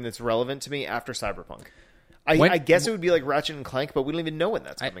time frame that's relevant to me after Cyberpunk. I guess it would be like Ratchet and Clank, but we don't even know when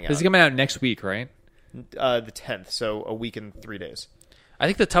that's coming This is out. coming out next week, right? The 10th, so a week and 3 days. I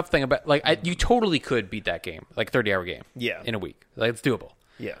think the tough thing about you totally could beat that game, like 30-hour game, Yeah. in a week. Like it's doable.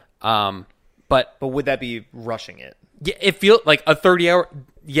 Yeah. But But would that be rushing it? yeah, it feels like a 30-hour.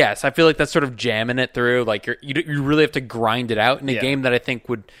 Yes, I feel like that's sort of jamming it through. Like you really have to grind it out in a Yeah. game that I think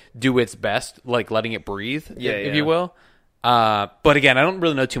would do its best, like letting it breathe, Yeah, if yeah. you will. But again, I don't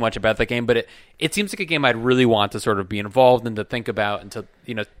really know too much about that game. But it seems like a game I'd really want to sort of be involved and to think about, and to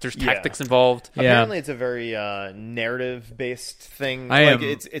there's Yeah. tactics involved. Yeah. Apparently, it's a very narrative based thing. I am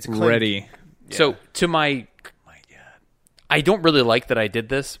it's claimed- ready. So to my I don't really like that I did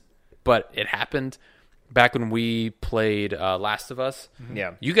this, but it happened back when we played Last of Us.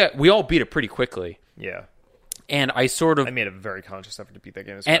 Yeah. We all beat it pretty quickly, Yeah. and I sort of I made a very conscious effort to beat that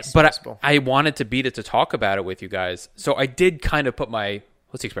game as and, fast as but possible. I wanted to beat it to talk about it with you guys. So I did kind of put my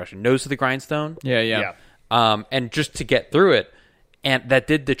what's the expression, nose to the grindstone, Yeah. and just to get through it, and that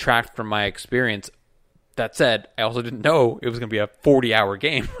did detract from my experience. That said, I also didn't know it was going to be a 40-hour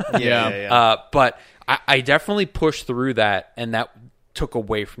game. Yeah. But I definitely pushed through that, and that took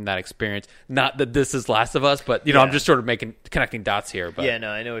away from that experience. Not that this is Last of Us, but I'm Yeah. just sort of connecting dots here. But Yeah, no,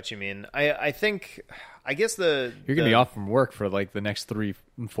 I know what you mean. I think, I guess You're gonna be off from work for like the next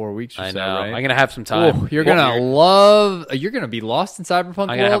 3-4 weeks or I so, know right? I'm gonna have some time. Oh, you're gonna be lost in Cyberpunk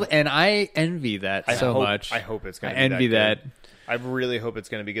I'm gonna world, have- and I envy that so hope, much. I hope it's going I to be envy that. that. Good. I really hope it's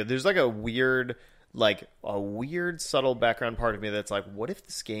going to be good. There's like a weird subtle background part of me that's like, what if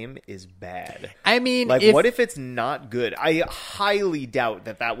this game is bad? I mean, Like, what if it's not good? I highly doubt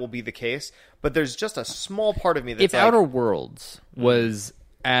that will be the case, but there's just a small part of me that's if like, Outer Worlds was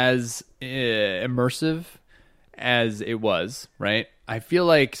as immersive as it was, right? I feel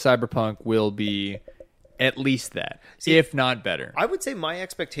like Cyberpunk will be at least that, if not better. I would say my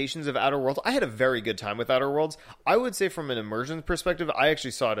expectations of Outer Worlds, I had a very good time with Outer Worlds. I would say from an immersion perspective, I actually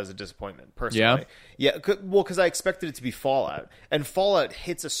saw it as a disappointment, personally. Yeah, because I expected it to be Fallout. And Fallout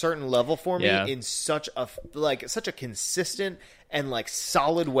hits a certain level for me Yeah. in such a consistent and like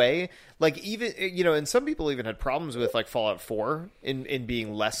solid way. Like even, and some people even had problems with like Fallout 4 in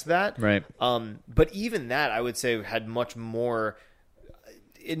being less that. Right. But even that, I would say, had much more,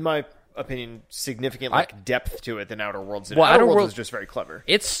 in my opinion, significant depth to it than Outer Worlds did. Well, Outer Outer Worlds World- was just very clever.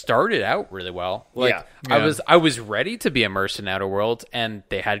 It started out really well. Like Yeah. I was ready to be immersed in Outer Worlds, and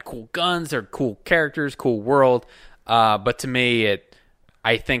they had cool guns, they're cool characters, cool world. But to me,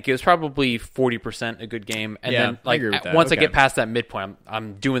 I think it was probably 40% a good game, and Yeah, then I agree with that. once I Okay. get past that midpoint,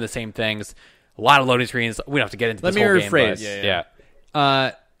 I'm doing the same things. A lot of loading screens. We don't have to get into Let this me whole game. rephrase. But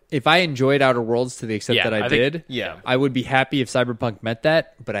yeah. If I enjoyed Outer Worlds to the extent Yeah, that I I think- did, yeah. I would be happy if Cyberpunk met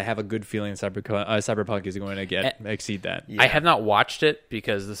that. But I have a good feeling Cyberpunk is going to exceed that. I have not watched it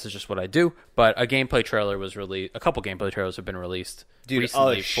because this is just what I do. But a gameplay trailer was released. A couple gameplay trailers have been released Dude,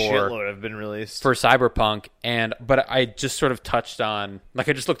 recently a shitload have been released. for Cyberpunk, but I just sort of touched on, like,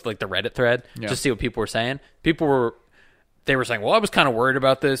 I just looked at like the Reddit thread Yeah. just to see what people were saying. They were saying, well, I was kind of worried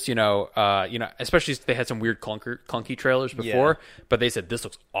about this, especially if they had some weird clunky trailers before, but they said this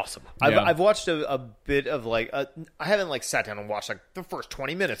looks awesome. I've watched a bit of I haven't sat down and watched the first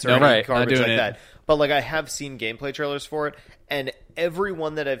 20 minutes or No, any right, not garbage doing like it. that. But I have seen gameplay trailers for it, and every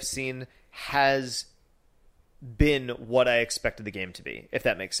one that I've seen has been what I expected the game to be, if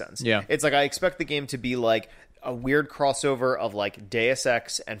that makes sense. Yeah. It's I expect the game to be a weird crossover of Deus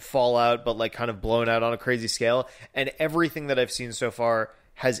Ex and Fallout, but kind of blown out on a crazy scale. And everything that I've seen so far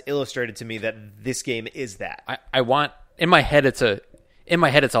has illustrated to me that this game is that. I want in my head it's a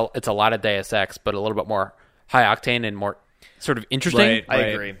lot of Deus Ex, but a little bit more high octane and more sort of interesting. Right. I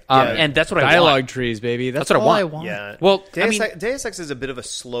agree. And that's what I Dialogue want. trees, baby. That's what I all I want. want. Yeah. Well, Deus Ex is a bit of a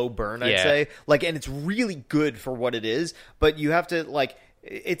slow burn, I'd Yeah. say. And it's really good for what it is, but you have to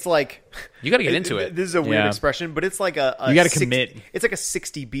it's You gotta get into it. This is a weird Yeah. expression, but it's a You gotta 60 commit. It's like a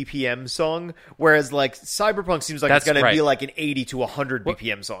 60 BPM song, whereas Cyberpunk seems like That's it's gonna right. be like an 80 to 100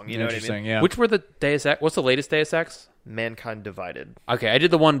 BPM song. You know what I Interesting. mean? Yeah. Which were the Deus Ex? What's the latest Deus Ex? Mankind Divided, Okay, I did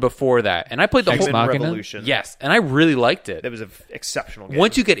the one before that, and I played the Ex whole. Machina? Revolution. Yes, and I really liked it. that was an exceptional game.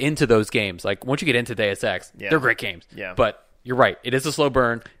 Once you get into those games, once you get into Deus Ex, Yeah. they're great games. Yeah. But you're right; it is a slow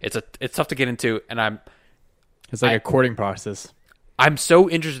burn. It's tough to get into, and It's like a courting process. I'm so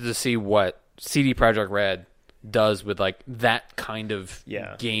interested to see what CD Projekt Red does with that kind of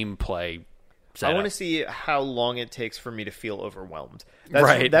Yeah. gameplay. I setup. want to see how long it takes for me to feel overwhelmed. That's,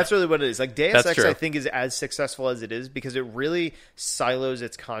 Right. That's really what it is. Deus That's Ex, true. I think, is as successful as it is because it really silos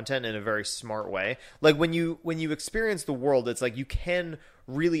its content in a very smart way. When you experience the world, it's you can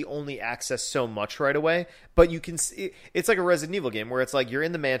really only access so much right away, but you can. It's like a Resident Evil game where it's you're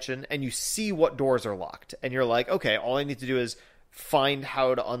in the mansion and you see what doors are locked, and you're okay, all I need to do is find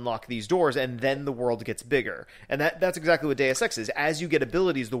how to unlock these doors, and then the world gets bigger. And that's exactly what Deus Ex is. As you get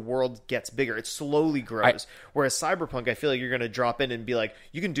abilities, the world gets bigger. It slowly grows. Whereas Cyberpunk, I feel you're going to drop in and be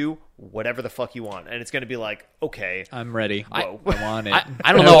you can do whatever the fuck you want. And it's going to be okay. I'm ready. I Whoa. want it.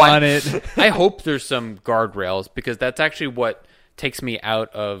 I don't know. I want it. I hope there's some guardrails because that's actually what takes me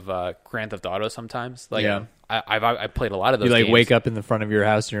out of Grand Theft Auto sometimes. Yeah. I played a lot of those. You games. wake up in the front of your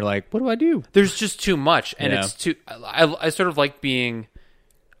house and you're like, what do I do? There's just too much, and Yeah. it's too. I sort of like being.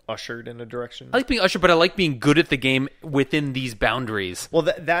 Ushered in a direction. I like being ushered, but I like being good at the game within these boundaries. Well,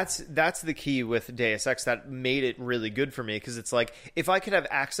 that's the key with Deus Ex that made it really good for me because it's if I could have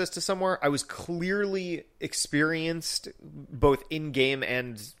access to somewhere, I was clearly experienced both in game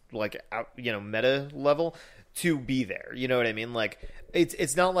and out, meta level to be there. You know what I mean?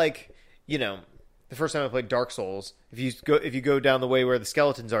 It's not the first time I played Dark Souls. If you go down the way where the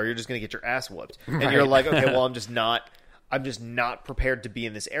skeletons are, you're just gonna get your ass whooped, and you're okay, well, I'm just not prepared to be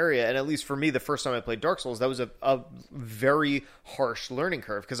in this area. And at least for me, the first time I played Dark Souls, that was a very harsh learning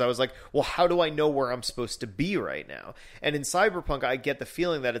curve because I was well, how do I know where I'm supposed to be right now? And in Cyberpunk, I get the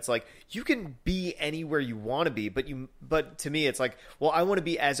feeling that it's you can be anywhere you want to be, but to me, it's well, I want to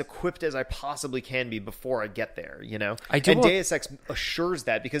be as equipped as I possibly can be before I get there, I do And want- Deus Ex assures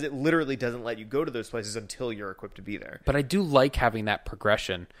that because it literally doesn't let you go to those places until you're equipped to be there. But I do like having that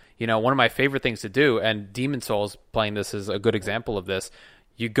progression. One of my favorite things to do, and Demon Souls playing this is a good example of this.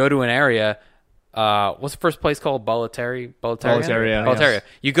 You go to an area. What's the first place called? Boletaria. Yes.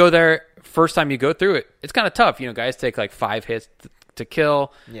 You go there. First time you go through it, it's kind of tough. Guys take 5 hits to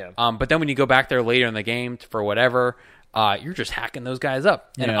kill. Yeah. But then when you go back there later in the game for whatever, you're just hacking those guys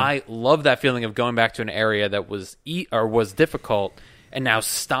up. And Yeah. I love that feeling of going back to an area that was difficult. And now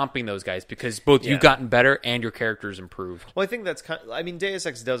stomping those guys because both Yeah. you've gotten better and your character's improved. Well, I think that's Deus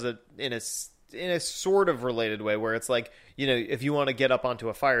Ex does it in a sort of related way where it's if you want to get up onto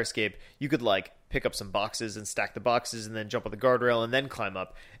a fire escape, you could pick up some boxes and stack the boxes and then jump on the guardrail and then climb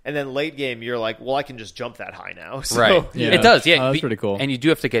up. And then late game, you're well, I can just jump that high now. So, Right. Yeah. It does. Yeah. Oh, that's pretty cool. And you do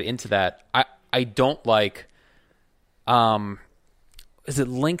have to get into that. I don't like, is it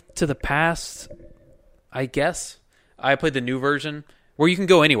Link to the Past? I guess I played the new version where you can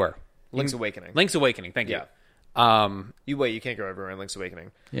go anywhere. Link's Awakening. Link's Awakening. Thank you. Yeah. You can't go everywhere in Link's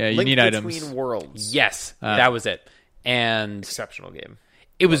Awakening. Yeah, you Link need items. Between Worlds. Yes, that was it. And Exceptional game.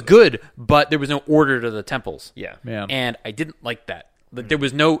 it was good, but there was no order to the temples. Yeah. Yeah. And I didn't like that. Like, there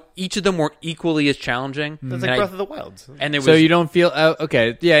was no. Each of them were equally as challenging. That's And like Breath of the Wild. And there was So you don't feel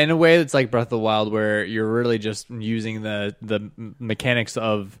okay? Yeah, in a way, it's like Breath of the Wild, where you're really just using the mechanics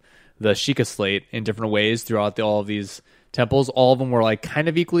of the Sheikah Slate in different ways throughout all of these temples. All of them were like kind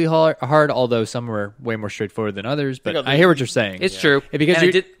of equally hard, although some were way more straightforward than others. But I hear what you're saying. It's true. Because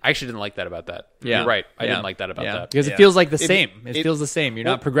and you I actually didn't like that about that. Yeah. You're right. I Yeah. didn't like that about that. because Yeah. it feels like the It- same. It it- feels the same. You're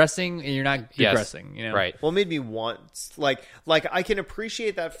not progressing and you're not Yes. regressing. You know? Right. Well, it made me want like I can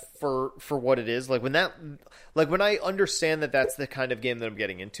appreciate that for what it is. Like when I understand that that's the kind of game that I'm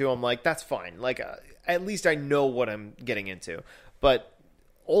getting into, I'm like, that's fine. Like at least I know what I'm getting into. But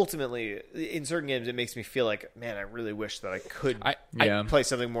ultimately, in certain games, it makes me feel like, man, I really wish that I could Yeah. play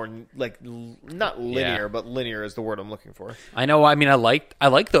something more like not linear, but linear is the word I'm looking for. I know. I mean, I like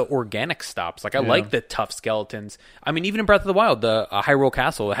the organic stops. Like I like the tough skeletons. I mean, even in Breath of the Wild, the Hyrule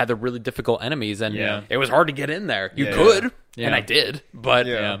Castle had the really difficult enemies, and Yeah. it was hard to get in there. You Yeah. could, Yeah. and I did, but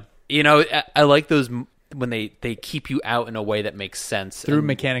Yeah. you know, I like those when they keep you out in a way that makes sense Through and-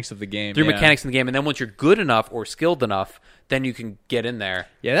 mechanics of the game. through yeah. mechanics in the game, and then once you're good enough or skilled enough, then you can get in there.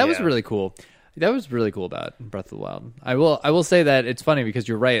 Yeah, that was Yeah. really cool. That was really cool about Breath of the Wild. I will say that it's funny because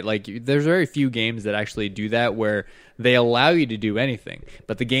you're right. Like, there's very few games that actually do that where they allow you to do anything,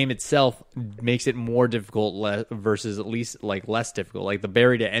 but the game itself makes it more difficult versus at least like less difficult. Like the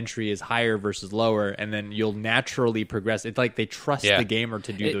barrier to entry is higher versus lower, and then you'll naturally progress. It's like they trust Yeah. the gamer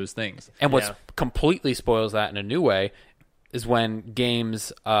to do those things. And what Yeah. completely spoils that in a new way is when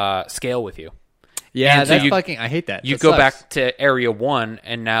games scale with you. Yeah, And so that's you- fucking. I hate that. You That go sucks. back to Area 1,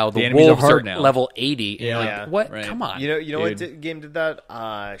 and now the enemies are wolves hard are now. level 80. And Yeah. you're like, Yeah. what? Right. Come on. You know what Dude. game did that?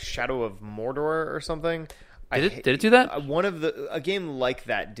 Shadow of Mordor or something. Did it do that? A game like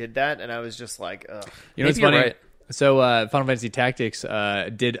that did that, and I was just like, ugh. You know what's Maybe you're funny? right. So Final Fantasy Tactics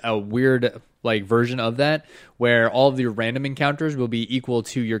did a weird like version of that where all of your random encounters will be equal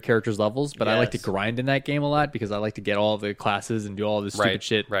to your character's levels, but I like to Yes. grind in that game a lot because I like to get all the classes and do all this stupid Right,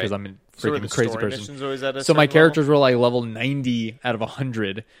 shit right. because I'm a So were freaking the crazy story person. missions always at a So my certain characters level? were like level 90 out of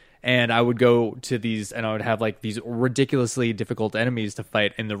 100. And I would go to these, and I would have like these ridiculously difficult enemies to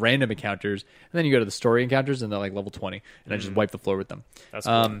fight in the random encounters. And then you go to the story encounters, and they're like level 20, and I just wipe the floor with them. That's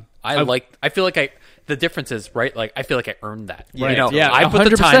cool. I feel like the difference is, right? Like, I feel like I earned that. Right. You know, Yeah, I put the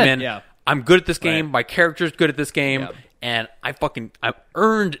 100%, time in. yeah. I'm good at this game. Right. My character's good at this game. Yeah. And I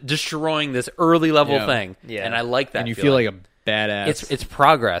earned destroying this early level Yeah. thing. Yeah. And I like that. And you feel feeling. like a badass. it's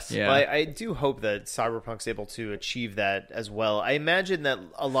progress. Yeah. Well, I do hope that Cyberpunk's able to achieve that as well. I imagine that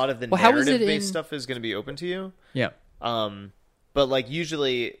a lot of the Well, how is it narrative-based in- stuff is going to be open to you. yeah. But like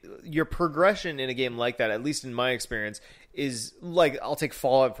usually your progression in a game like that, at least in my experience, is like, I'll take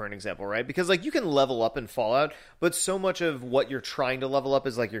Fallout for an example, right? Because like you can level up in Fallout, but so much of what you're trying to level up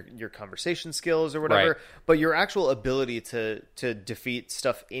is like your conversation skills or whatever. Right. But your actual ability to defeat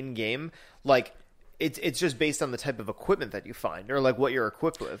stuff in game, like it's just based on the type of equipment that you find or like what you're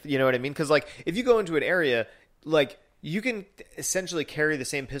equipped with. You know what I mean? Because like if you go into an area, like you can essentially carry the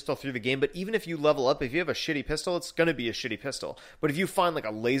same pistol through the game, but even if you level up, if you have a shitty pistol, it's going to be a shitty pistol. But if you find like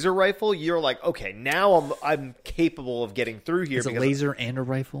a laser rifle, you're like, okay, now I'm capable of getting through here. Is a because laser and a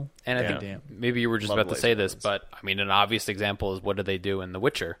rifle? And I Yeah. think maybe you were just Love about to say laser this, guns. but I mean, an obvious example is what do they do in The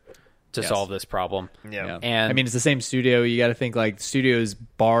Witcher to Yes. solve this problem? Yeah. Yeah. And I mean, it's the same studio. You got to think like studios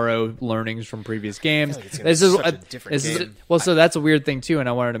borrow learnings from previous games. like it's gonna be such a different game. Well, so that's a weird thing too. And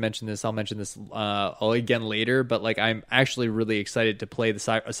I wanted to mention this. I'll mention this again later. But like, I'm actually really excited to play the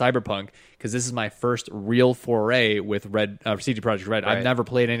Cyberpunk because this is my first real foray with CD Projekt Red. I've Right. never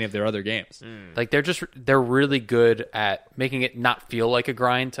played any of their other games. like they're really good at making it not feel like a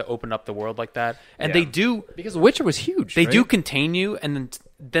grind to open up the world like that. And Yeah. they do Because The Witcher was huge. they right? do contain you, and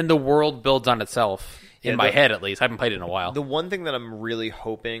then the world builds on itself. Yeah, In my the- head, at least, I haven't played it in a while. The one thing that I'm really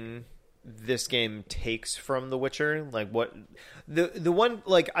hoping this game takes from The Witcher, like what the one,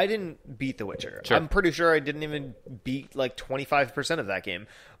 like I didn't beat The Witcher. Sure. I'm pretty sure I didn't even beat like 25% of that game.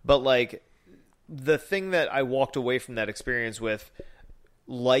 But like the thing that I walked away from that experience with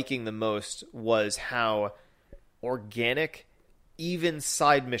liking the most was how organic even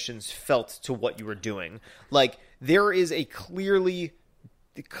side missions felt to what you were doing. Like there is a clearly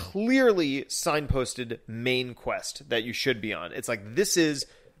signposted main quest that you should be on. It's like this is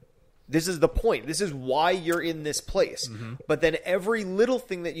the point. This is why you're in this place. But then every little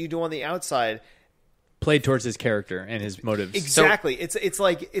thing that you do on the outside, played towards his character and his motives. exactly. It's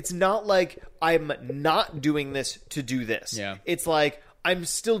like it's not like I'm not doing this to do this. Yeah. It's like I'm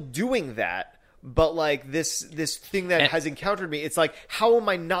still doing that. But like this thing that has encountered me, it's like, how am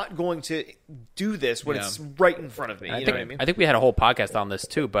I not going to do this when it's right in front of me? You know what I mean? I think we had a whole podcast on this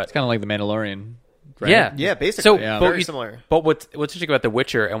too, but It's kind of like The Mandalorian. Right? yeah, basically. So, Yeah. but Very similar. But what's interesting about The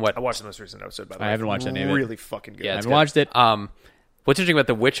Witcher and what I watched the most recent episode, by the way. I haven't watched any of it. Really fucking good. Yeah, I it's haven't watched it. What's interesting about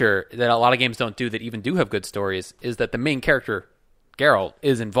The Witcher that a lot of games don't do that even do have good stories is that the main character, Geralt,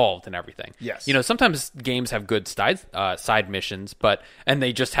 is involved in everything. Yes. You know, sometimes games have good side missions, and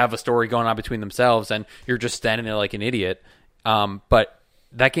they just have a story going on between themselves, and you're just standing there like an idiot. But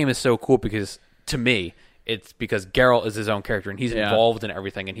that game is so cool because, to me, it's because Geralt is his own character, and he's involved in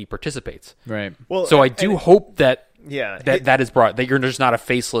everything, and he participates. Right. Well, So I do hope that that is brought, that you're just not a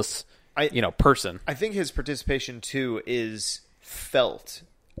faceless, person. I think his participation too is felt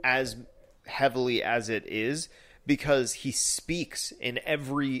as heavily as it is because he speaks in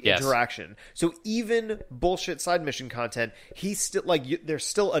every interaction. So even bullshit side mission content, he's still like there's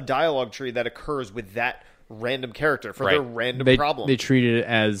still a dialogue tree that occurs with that random character for their random problem. They treat it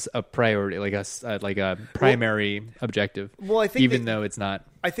as a priority, like a primary objective. Well, I think even though it's not.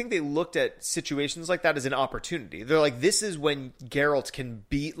 I think they looked at situations like that as an opportunity. They're like, this is when Geralt can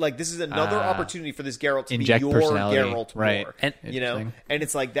be like, this is another opportunity for this Geralt to be Inject your personality. Geralt Right. more. And- you know, and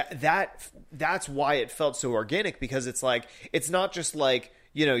it's like that's why it felt so organic, because it's like, it's not just like,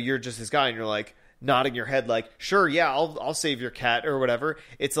 you know, you're just this guy and you're like nodding your head like, sure, yeah, I'll save your cat or whatever.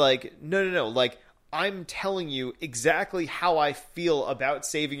 It's like, no, like, I'm telling you exactly how I feel about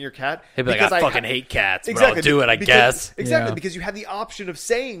saving your cat. He'd be like, because I fucking hate cats, but Exactly, I'll do it, I guess. Exactly, Yeah. because you have the option of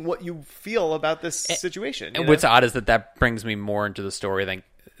saying what you feel about this situation. And what's odd is that brings me more into the story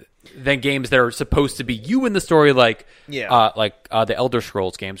than games that are supposed to be you in the story, like the Elder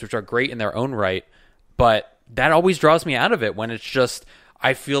Scrolls games, which are great in their own right, but that always draws me out of it when it's just,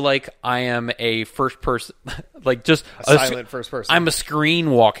 I feel like I am a first person, like just a silent first person. I'm a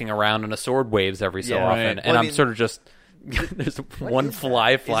screen walking around and a sword waves every so Yeah. often, Right. and Well, I I'm mean- sort of just there's one is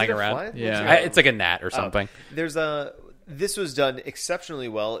fly that? flying Is it a around. fly? Yeah. It's like a gnat or something. There's this was done exceptionally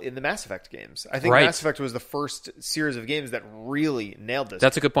well in the Mass Effect games. I think Right. Mass Effect was the first series of games that really nailed this.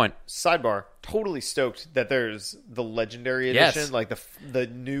 That's a good point. Sidebar, totally stoked that there's the Legendary Yes. Edition. Like the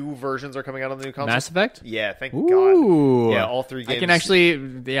new versions are coming out on the new console. Mass Effect? Yeah, thank Ooh. God. Yeah, all three games. I can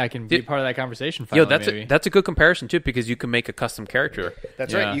actually, I can be part of that conversation finally, maybe. That's a good comparison too, because you can make a custom character.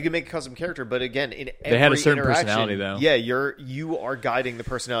 That's Yeah. right. You can make a custom character, but again, in every had a certain interaction, personality, though. Yeah, you are guiding the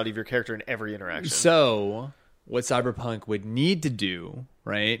personality of your character in every interaction. So, what Cyberpunk would need to do,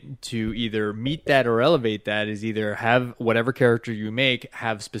 right, to either meet that or elevate that is either have whatever character you make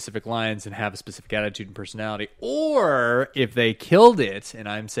have specific lines and have a specific attitude and personality, or if they killed it, and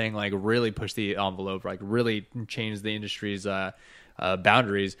I'm saying like really push the envelope, like really change the industry's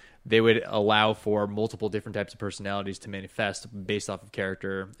boundaries, they would allow for multiple different types of personalities to manifest based off of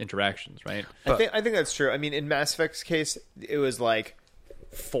character interactions, right? I think that's true. I mean, in Mass Effect's case, it was like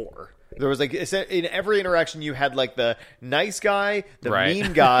 4. There was like in every interaction you had like the nice guy, the Right.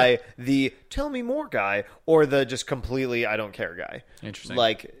 mean guy, the tell me more guy, or the just completely I don't care guy. Interesting.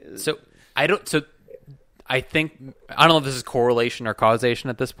 Like So I think I don't know if this is correlation or causation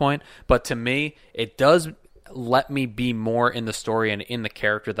at this point, but to me, it does let me be more in the story and in the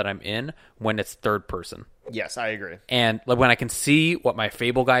character that I'm in when it's third person. yes, I agree. And like when I can see what my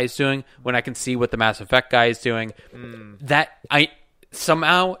Fable guy is doing, when I can see what the Mass Effect guy is doing, that I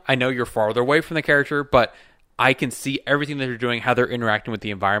know you're farther away from the character, but I can see everything that they're doing, how they're interacting with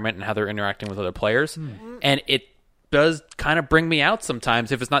the environment and how they're interacting with other players. And it does kind of bring me out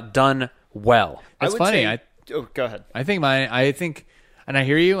sometimes if it's not done well. That's I would funny. say- go ahead. I think, and I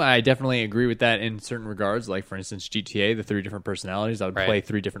hear you. I definitely agree with that in certain regards. Like, for instance, GTA, the 3 different personalities, I would Right. play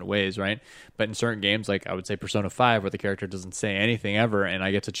 3 different ways, right? But in certain games, like I would say Persona 5, where the character doesn't say anything ever, and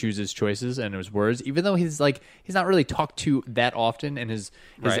I get to choose his choices and his words, even though he's not really talked to that often, and his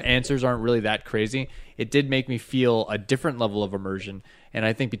Right. answers aren't really that crazy. It did make me feel a different level of immersion, and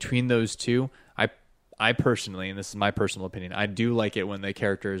I think between those two, I personally, and this is my personal opinion, I do like it when the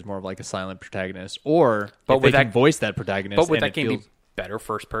character is more of like a silent protagonist, or But if with they can that- voice that protagonist. But would and that it game feels, be better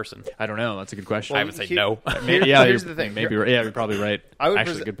first person? I don't know. That's a good question. I would say he- no. Maybe, yeah, Here's you're- the thing. Maybe, yeah, you're probably right. I would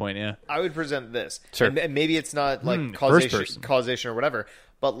Actually, pres- good point. Yeah, I would present this. Sure. And maybe it's not like first person. causation or whatever,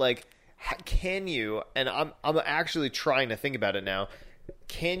 but like, can you? And I'm actually trying to think about it now.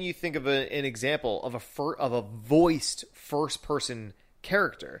 Can you think of an example of a voiced first person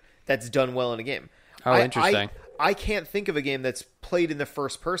character that's done well in a game? Oh, interesting. I can't think of a game that's played in the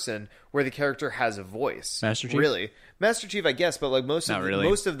first person where the character has a voice. Master Chief? Really, Master Chief, I guess, but like most Not of really.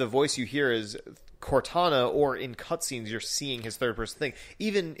 most of the voice you hear is Cortana, or in cutscenes you're seeing his third person thing.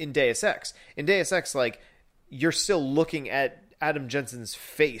 Even in Deus Ex, like you're still looking at Adam Jensen's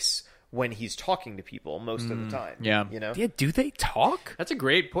face when he's talking to people most of the time. yeah. You know? Yeah, do they talk? That's a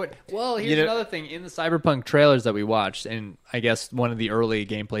great point. Well, here's You know- another thing. In the Cyberpunk trailers that we watched, and I guess one of the early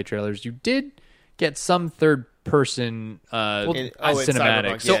gameplay trailers, you did get some third-person In cinematics.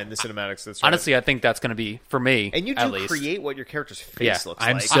 Cyberpunk, So, yeah, in the cinematics. That's right. Honestly, I think that's going to be, for me, and you at do least. create what your character's face Yeah, looks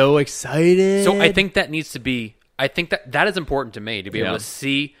I'm like. so excited. So I think that needs to be. I think that is important to me to be able Yeah. to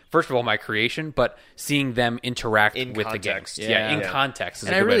see, first of all, my creation, but seeing them interact In with context. the game. Yeah, in Yeah. context. Is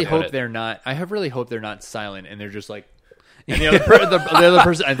and a I good way really to put hope it. they're not. I have really hope they're not silent and they're just like. And the other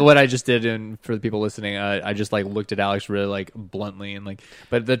person, what I just did, and for the people listening, I just like looked at Alex really like bluntly and like.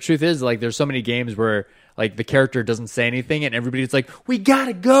 But the truth is, like, there's so many games where like the character doesn't say anything and everybody's like, "We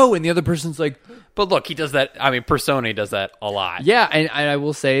gotta go," and the other person's like, But look, he does that. I mean, Persona does that a lot. "Yeah," and I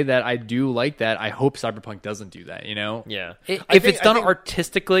will say that I do like that. I hope Cyberpunk doesn't do that. You know? yeah. If I think- it's done I think-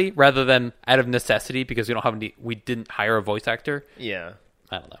 artistically rather than out of necessity because we didn't hire a voice actor. Yeah.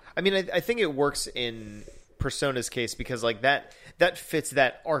 I don't know. I mean, I think it works in Persona's case because like that fits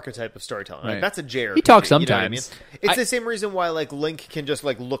that archetype of storytelling. Like, Right. that's a JRPG. He talks you know what I sometimes. mean? It's the same reason why like Link can just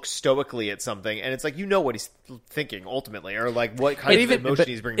like look stoically at something, and it's like you know what he's thinking ultimately, or like what kind of emotion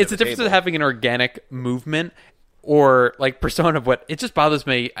he's bringing. It's to the the difference table. of having an organic movement or like Persona. What it just bothers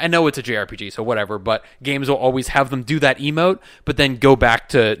me. I know it's a JRPG, so whatever. But games will always have them do that emote, but then go back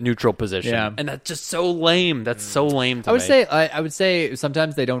to neutral position, Yeah. and that's just so lame. That's so lame. To I would me. say I would say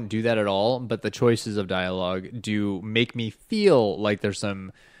sometimes they don't do that at all, but the choices of dialogue do make me feel like there's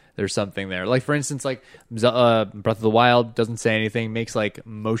something there. Like for instance, like Breath of the Wild doesn't say anything, makes like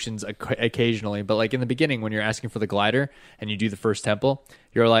motions occasionally, but like in the beginning when you're asking for the glider and you do the first temple,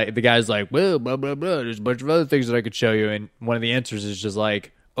 you're like the guy's like, well, blah blah blah. There's a bunch of other things that I could show you, and one of the answers is just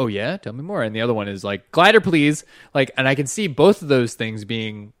like, oh yeah, tell me more, and the other one is like, glider please. Like, and I can see both of those things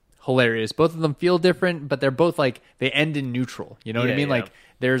being hilarious. Both of them feel different, but they're both like they end in neutral. You know what I Yeah, mean? yeah. Like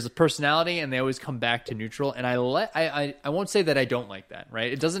there's a personality, and they always come back to neutral. And I won't say that I don't like that.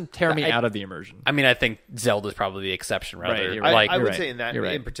 Right? It doesn't tear me out of the immersion. I mean, I think Zelda's probably the exception. Rather, Right, you're right. like I would right. say in that You're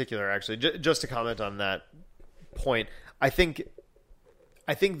right. in particular, actually, just to comment on that point, I think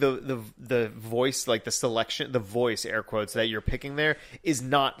the voice, like the selection, the voice air quotes that you're picking there is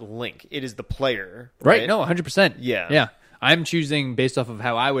not Link. It is the player, Right? No, 100%. Yeah. Yeah. I'm choosing based off of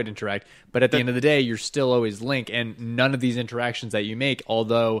how I would interact, but at the end of the day, you're still always Link, and none of these interactions that you make,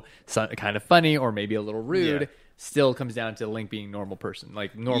 although kind of funny or maybe a little rude, Yeah. still comes down to Link being normal person,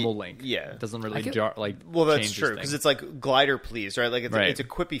 like normal Link. yeah. It doesn't really get- jar like. Well, that's change true this because thing. it's like glider, please, right? Like Right. it's a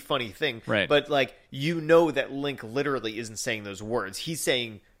quippy, funny thing, Right. But like you know that Link literally isn't saying those words; he's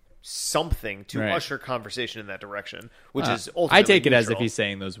saying something to Right. usher conversation in that direction, which is I ultimately take it as if neutral. he's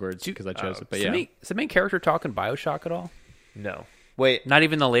saying those words because I chose it. But is, yeah, the main character talking Bioshock at all? No. Wait, Not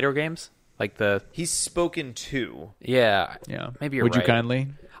even the later games, like the he's spoken to. yeah. yeah. Maybe you're Would right. you kindly?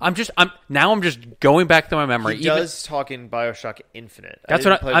 I'm just going back to my memory. He Even- does talk in Bioshock Infinite. That's I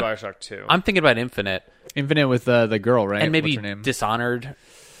what didn't I- play I'm- Bioshock 2. I'm thinking about Infinite Infinite with the girl, right? and maybe What's her name? Dishonored.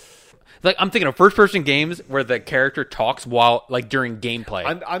 Like I'm thinking of first-person games where the character talks while like during gameplay.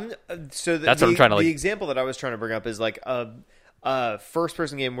 So That's what I'm trying to, like- The example that I was trying to bring up is like a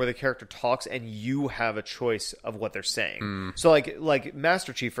first-person game where the character talks and you have a choice of what they're saying. So like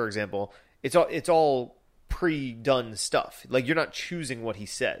Master Chief, for example, it's all pre-done stuff. Like you're not choosing what he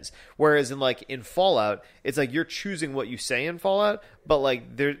says. Whereas in Fallout, it's like you're choosing what you say in Fallout, but like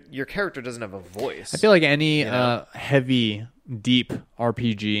your character doesn't have a voice. I feel like any know? heavy, deep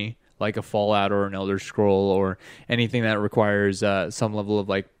RPG, like a Fallout or an Elder Scroll or anything that requires some level of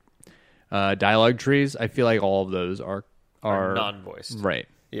like dialogue trees, I feel like all of those are non-voiced. right.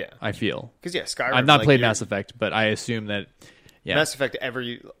 Yeah. I feel. Because Skyrim. I've not like, played you're- Mass Effect, but I assume that. Yeah, Mass Effect.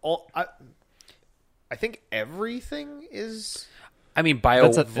 I think everything is I mean,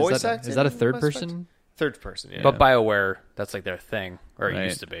 voice acting. is that a third Mass Effect? person? Third person. Yeah. but BioWare, that's like their thing, or it Right.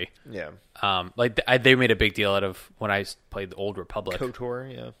 used to be. yeah. Like they made a big deal out of when I played the Old Republic.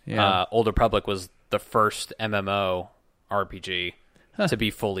 KOTOR. Yeah. Yeah. Old Republic was the first MMO RPG to be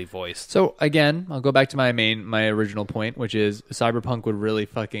fully voiced. So again, I'll go back to my original point, which is Cyberpunk would really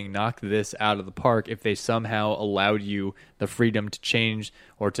fucking knock this out of the park if they somehow allowed you the freedom to change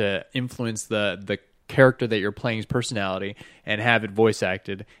or to influence the character that you're playing's personality and have it voice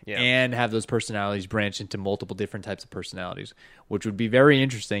acted and have those personalities branch into multiple different types of personalities, which would be very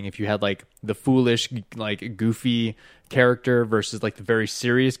interesting if you had like the foolish, like goofy character versus like the very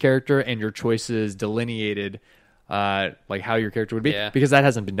serious character and your choices delineated like how your character would be, Yeah. because that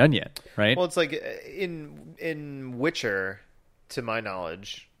hasn't been done yet, right? Well, it's like in Witcher, to my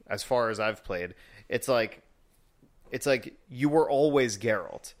knowledge, as far as I've played, it's like you were always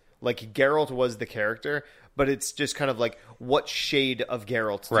Geralt. Like Geralt was the character, but it's just kind of like, what shade of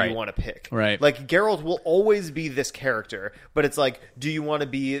Geralt do Right. you want to pick? Right. Like, Geralt will always be this character, but it's like, do you want to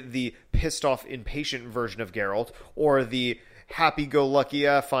be the pissed off, impatient version of Geralt, or the happy-go-lucky,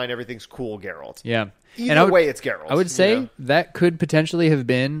 fine, everything's cool Geralt? Yeah. Either And I would, way, it's Geralt. I would say you know? that could potentially have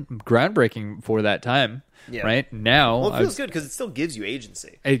been groundbreaking for that time. Yeah. Right now, Well, it feels good because it still gives you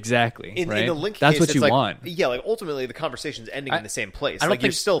agency. exactly. In right? the Link That's case, what it's you like, want. Yeah, like ultimately the conversation's ending in the same place. I don't Like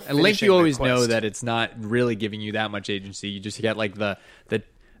you're think- still A Link, finishing you the always quest. know that it's not really giving you that much agency. You just get like the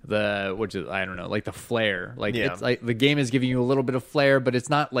which is, I don't know, like the flair. Like Yeah. it's like the game is giving you a little bit of flair, but it's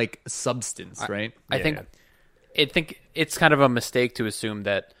not like substance, right? I Yeah, think yeah. I think it's kind of a mistake to assume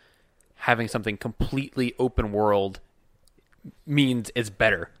that having something completely open world means it's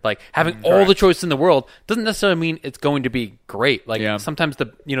better. Like having all the choice in the world doesn't necessarily mean it's going to be great. Like Yeah. sometimes the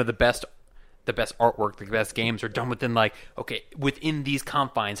best artwork, the best games are done within like, okay, within these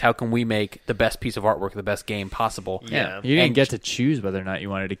confines, how can we make the best piece of artwork, the best game possible? Yeah. You didn't And get to choose whether or not you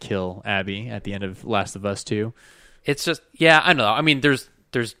wanted to kill Abby at the end of Last of Us 2. It's just, yeah, I don't know. I mean, there's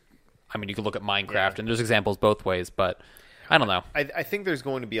I mean, you can look at Minecraft Yeah. and there's examples both ways, but I don't know. I think there's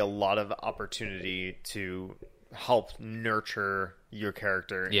going to be a lot of opportunity to help nurture your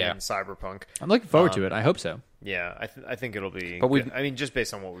character Yeah. in Cyberpunk. I'm looking forward to it. I hope so. Yeah, I think it'll be. But we've- good. I mean, just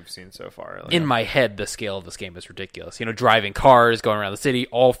based on what we've seen so far. Like, In my head, the scale of this game is ridiculous. You know, driving cars, going around the city,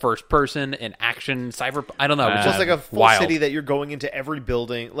 all first person, and action, cyber. I don't know. It's just just like a full wild. city that you're going into every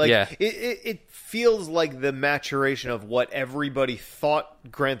building. Like, Yeah. it feels like the maturation of what everybody thought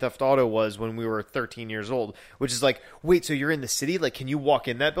Grand Theft Auto was when we were 13 years old, which is like, wait, so you're in the city? Like, can you walk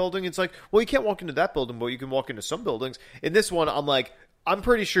in that building? It's like, well, you can't walk into that building, but you can walk into some buildings. In this one, I'm like, I'm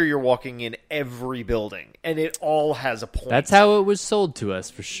pretty sure you're walking in every building, and it all has a point. That's how it was sold to us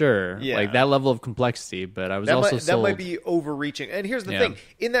for sure. Yeah. Like that level of complexity, but I was that also might, sold. that might be overreaching. And here's the Yeah. thing: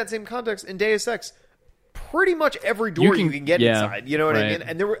 in that same context, in Deus Ex, pretty much every door you can get yeah, inside. You know what I right. mean?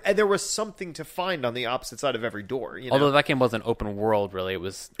 And there was something to find on the opposite side of every door. You know? Although that game wasn't open world, really, it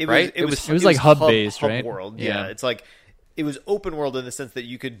was It right. was like hub-based, right? World. Yeah. Yeah, it's like it was open world in the sense that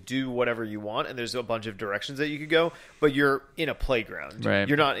you could do whatever you want, and there's a bunch of directions that you could go, but you're in a playground. Right.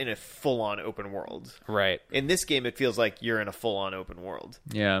 You're not in a full-on open world. right. In this game, it feels like you're in a full-on open world.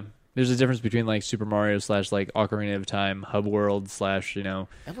 Yeah. There's a difference between like Super Mario / like Ocarina of Time hub world / I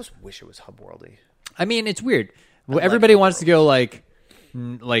almost wish it was hub worldy. I mean, it's weird. Well, like everybody hub wants to go like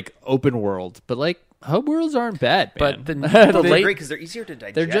open world, but like hub worlds aren't bad, man. But the They're late, great because they're easier to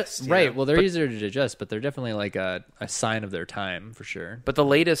digest. they're just you right. know? Well, they're easier to digest, but they're definitely like a sign of their time for sure. but the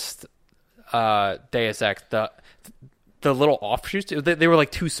latest Deus Ex, the little offshoots, they were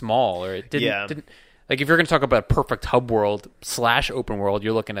like too small, or it didn't. Like if you're going to talk about perfect hub world / open world,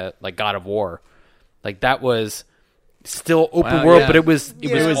 you're looking at like God of War. Like that was still open Wow, world, yeah. but it was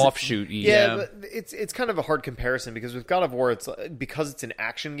Yeah. offshoot. Yeah, but it's kind of a hard comparison because with God of War, it's because it's an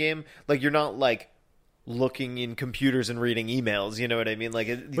action game. Like you're not like looking in computers and reading emails. You know what I mean? Like,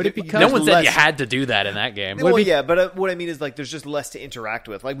 But it becomes- No one said less- you had to do that in that game. Well, yeah, but what I mean is like there's just less to interact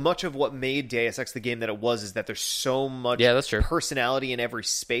with. Like much of what made Deus Ex the game that it was is that there's so much Yeah, that's true. personality in every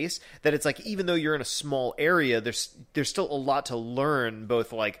space that it's like even though you're in a small area, there's still a lot to learn,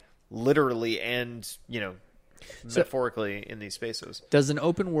 both like literally and metaphorically in these spaces. Does an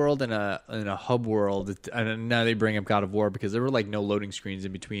open world and a hub world? And now they bring up God of War because there were like no loading screens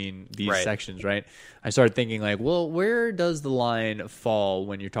in between these Right. sections, right? I started thinking like, well, where does the line fall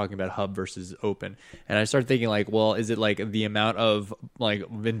when you're talking about hub versus open? And I started thinking like, well, is it like the amount of like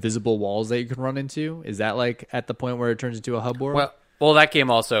invisible walls that you can run into? Is that like at the point where it turns into a hub world? Well, that game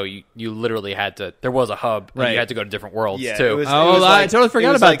also you literally had to. There was a hub, and Right. you had to go to different worlds Yeah, too. it was I like- totally it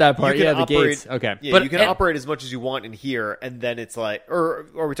forgot was about like that part. you can Yeah, the gates. operate- Okay. Yeah, But- you can and- operate as much as you want in here, and then it's like, or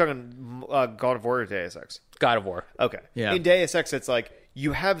are we talking God of War or Deus Ex? God of War. Okay. Yeah. In Deus Ex, it's like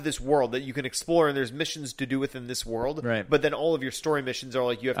you have this world that you can explore, and there's missions to do within this world. Right. But then all of your story missions are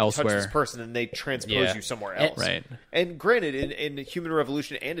like you have to touch Elsewhere. this person, and they transpose Yeah. you somewhere And- else. Right. And granted, in Human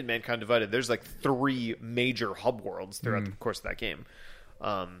Revolution and in Mankind Divided, there's like 3 major hub worlds throughout the course of that game.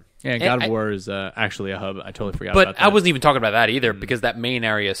 Yeah, And God of I- War is actually a hub. I totally forgot about But that. I wasn't even talking about that either, because that main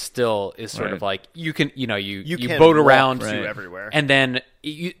area still is sort of Right. like you can you can boat walk around to Right. everywhere. and then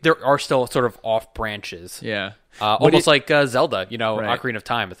there are still sort of off branches. Yeah. Almost like Zelda, Right. Ocarina of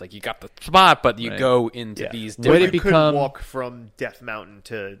Time. It's like you got the spot, but you Right. go into Yeah. these Would different. it You become- could walk from Death Mountain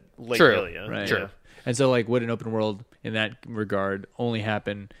to Lake True. Hylia. Right. Sure. And so, like, would an open world in that regard only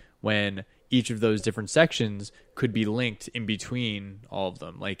happen when each of those different sections could be linked in between all of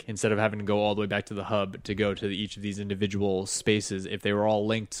them. Like instead of having to go all the way back to the hub to go to each of these individual spaces, if they were all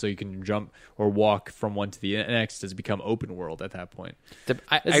linked so you can jump or walk from one to the next, does it become open world at that point? This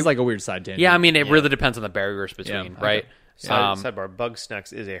is like a weird side tangent. Yeah, I mean, it really depends on the barriers between, right? Sidebar,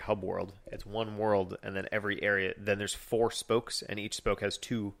 Bugsnax is a hub world. It's one world, and then every area, then there's 4 spokes, and each spoke has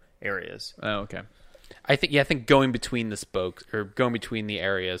 2 areas. Oh, okay. I think going between the spokes or going between the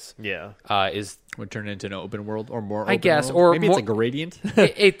areas, is would turn it into an open world or more. I guess, world? or maybe more, it's a gradient.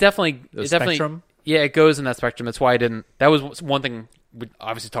 it definitely, spectrum. Yeah, it goes in that spectrum. That's why I didn't. That was one thing. We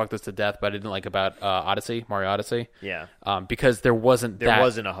obviously talked this to death, but I didn't like about Mario Odyssey. Yeah, because there wasn't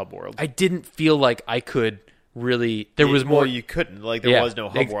a hub world. I didn't feel like I could. Really, there was more. Well, you couldn't. Like, there was no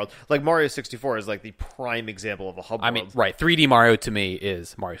hub world. Like, Mario 64 is like the prime example of a hub world. I mean, right. 3D Mario to me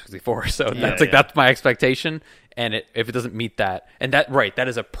is Mario 64. So that's my expectation. And if it doesn't meet that, and that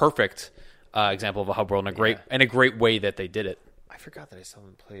is a perfect example of a hub world and a great way that they did it. I forgot that I still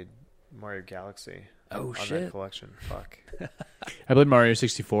haven't played Mario Galaxy. Oh, on shit. that collection. Fuck. I played Mario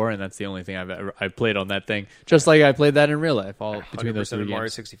 64, and that's the only thing I've played on that thing. Just like I played that in real life. All between those 3 Mario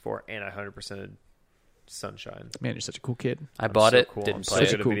games. 64, and I 100%ed Sunshine. Man, you're such a cool kid. I bought it. Cool. Didn't I'm play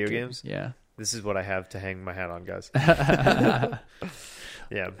so it. good at video games. Yeah. This is what I have to hang my hat on, guys. Yeah.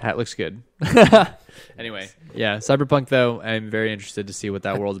 Hat looks good. Anyway, yeah, Cyberpunk, though, I'm very interested to see what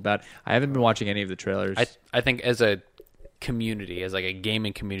that world's about. I haven't been watching any of the trailers. I think as a community, as like a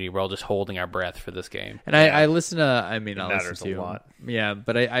gaming community, we're all just holding our breath for this game. And I listen to, I mean, I listen matters to a lot. Yeah,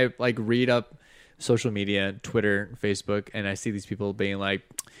 but I like read up social media, Twitter, Facebook, and I see these people being like,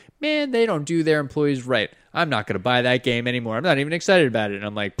 man, they don't do their employees right. I'm not going to buy that game anymore. I'm not even excited about it. And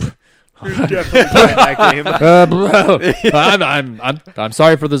I'm like, You're definitely playing that game. bro, I'm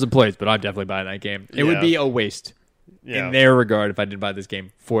sorry for those employees, but I'm definitely buying that game. It would Yeah. be a waste in their regard if I didn't buy this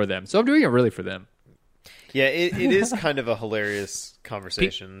game for them. So I'm doing it really for them. Yeah, it is kind of a hilarious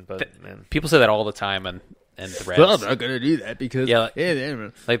conversation, but man. People say that all the time and threads. Well, I'm not going to do that because like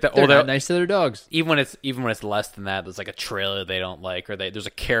they're not nice to their dogs. Even when it's less than that, there's like a trailer they don't like, or there's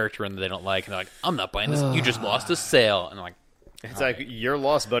a character in that they don't like, and they're like, I'm not buying this. You just lost a sale, and I'm like, It's like, you're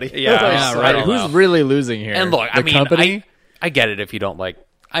lost, buddy. Yeah, Yeah, I right. don't Who's know. really losing here? And look, the I mean, company? I get it if you don't like.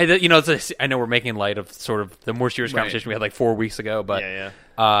 I know we're making light of sort of the more serious conversation we had like 4 weeks ago, but Yeah.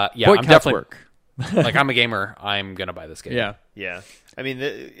 I'm Boycotts definitely work. like I'm a gamer. I'm gonna buy this game. Yeah. Yeah. I mean,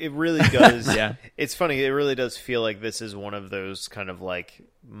 it really does. Yeah. It's funny. It really does feel like this is one of those kind of like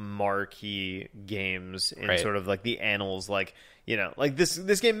marquee games in Right. sort of like the annals. Like, you know, like this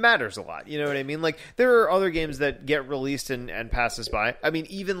game matters a lot. You know what I mean? Like, there are other games that get released and pass us by. I mean,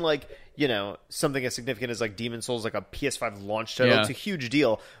 even like, you know, something as significant as like Demon's Souls, like a PS5 launch title, Yeah. it's a huge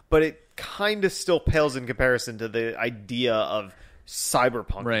deal. But it kind of still pales in comparison to the idea of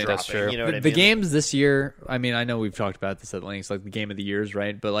Cyberpunk Right, dropping. that's true. You know what I The mean? games this year, I mean, I know we've talked about this at length, like the game of the years,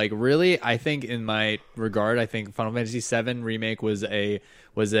 right? But like, really, I think in my regard, I think Final Fantasy VII Remake was an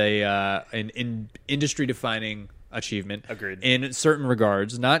industry defining achievement. Agreed. In certain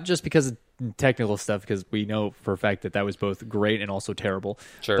regards, not just because of technical stuff, because we know for a fact that was both great and also terrible.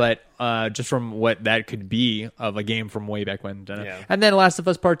 Sure. But just from what that could be of a game from way back when. Yeah. And then Last of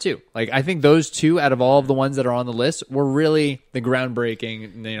Us Part 2. Like, I think those two, out of all of the ones that are on the list, were really the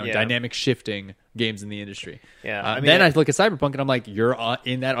groundbreaking, Yeah. dynamic shifting games in the industry. Yeah, I I mean, then I look at Cyberpunk and I'm like, you're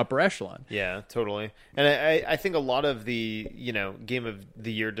in that upper echelon. Yeah, totally. And I think a lot of the, you know, game of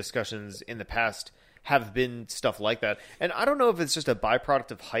the year discussions in the past have been stuff like that. And I don't know if it's just a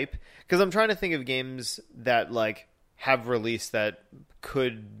byproduct of hype, because I'm trying to think of games that like have released that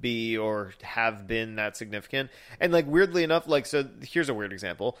could be or have been that significant. And like, weirdly enough, like, so here's a weird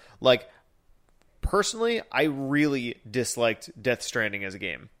example. Like, personally, I really disliked Death Stranding as a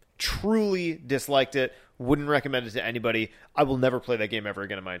game. Truly disliked it. Wouldn't recommend it to anybody. I will never play that game ever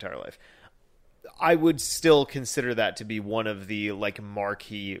again in my entire life. I would still consider that to be one of the like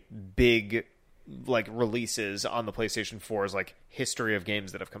marquee big like releases on the PlayStation 4's like history of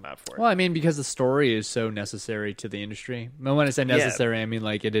games that have come out for it. Well, I mean, because the story is so necessary to the industry. And when I say necessary, I mean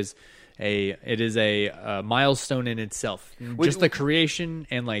like it is a milestone in itself. Just the creation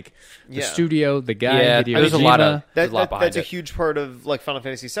and like the studio, the guy. Yeah, Hideo there's a Kojima. lot of behind that's a it. huge part of like Final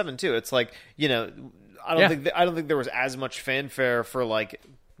Fantasy VII too. It's like, you know, I don't think there was as much fanfare for like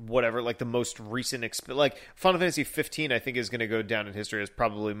whatever, like the most recent like Final Fantasy 15 I think is going to go down in history as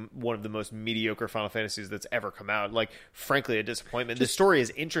probably one of the most mediocre Final Fantasies that's ever come out. Like, frankly, a disappointment. The story is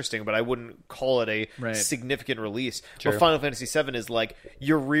interesting, but I wouldn't call it a significant release. Sure. But Final Fantasy 7 is like,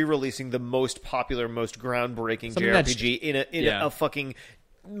 you're re-releasing the most popular, most groundbreaking Something that's- JRPG in a fucking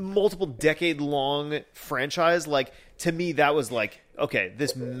multiple decade-long franchise, like, to me, that was like, okay,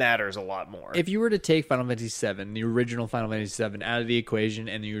 this matters a lot more. If you were to take Final Fantasy VII, the original Final Fantasy VII, out of the equation,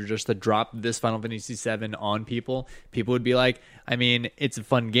 and you were just to drop this Final Fantasy VII on people would be like, I mean, it's a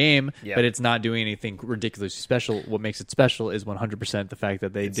fun game, Yeah. but it's not doing anything ridiculously special. What makes it special is 100% the fact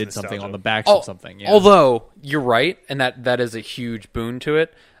that they did something nostalgia. on the backs of something. Yeah. Although you're right, and that is a huge boon to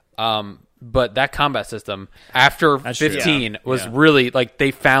it. But that combat system after That's true. 15 was Yeah. really like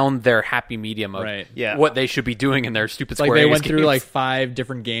they found their happy medium of Right. Yeah. what they should be doing in their stupid like Square they Enix went through games. like 5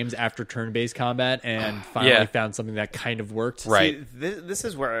 different games after turn-based combat and finally Yeah. found something that kind of worked. Right. See, this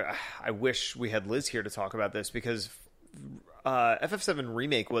is where I wish we had Liz here to talk about this, because FF7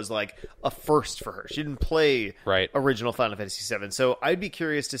 Remake was like a first for her. She didn't play Right. original Final Fantasy 7, so I'd be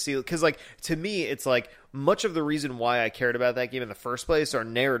curious to see, because like to me, it's like much of the reason why I cared about that game in the first place are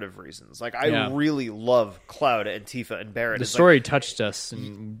narrative reasons. Like I Yeah. really love Cloud and Tifa and Barret. The It's story touched us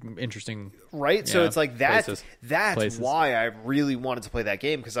in interesting. right? So Yeah, it's like places. that's Places. why I really wanted to play that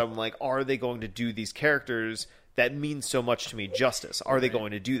game, because I'm like, are they going to do these characters that mean so much to me justice? Are they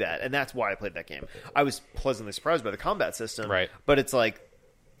going to do that? And that's why I played that game. I was pleasantly surprised by the combat system, Right. But it's like,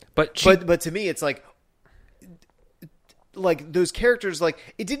 but but to me, it's like those characters, like,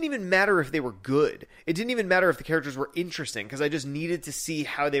 it didn't even matter if they were good. It didn't even matter if the characters were interesting, because I just needed to see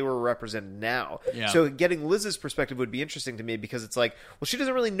how they were represented now. Yeah. So getting Liz's perspective would be interesting to me, because it's like, well, she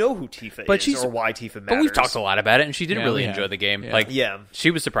doesn't really know who Tifa But is she's- or why Tifa matters. but we've talked a lot about it, and she didn't Yeah, really we have. enjoy the game. Yeah. Like, Yeah.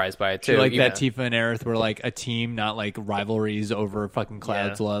 she was surprised by it I too. like even- that Tifa and Aerith were like a team, not like rivalries over fucking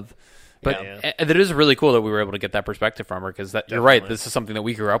Cloud's Yeah. love. But Yeah. it is really cool that we were able to get that perspective from her, because you're right. Definitely. This is something that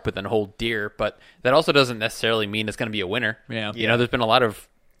we grew up with and hold dear, but that also doesn't necessarily mean it's going to be a winner. Yeah. You know, there's been a lot of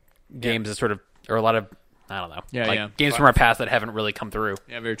games that sort of, or a lot of, I don't know, Yeah, like yeah. games from our past that haven't really come through.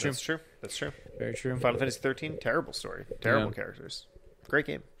 Yeah, very true. That's true. That's true. Very true. Final Fantasy 13, terrible story, terrible Yeah. characters, great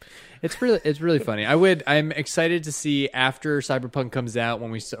game. It's really funny. I'm excited to see after Cyberpunk comes out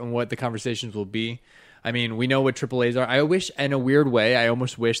what the conversations will be. I mean, we know what AAAs are. I wish, in a weird way, I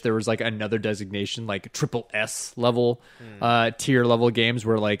almost wish there was like another designation, like triple S level, tier level games,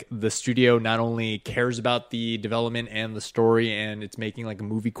 where like the studio not only cares about the development and the story, and it's making like a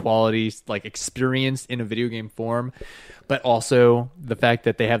movie quality like experience in a video game form, but also the fact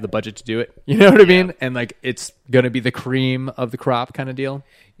that they have the budget to do it. You know what I mean? And like it's gonna be the cream of the crop kind of deal.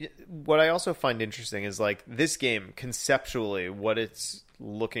 What I also find interesting is like this game conceptually, what it's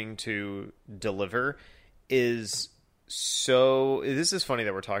looking to deliver is so. This is funny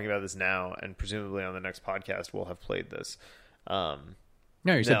that we're talking about this now, and presumably on the next podcast we'll have played this. No,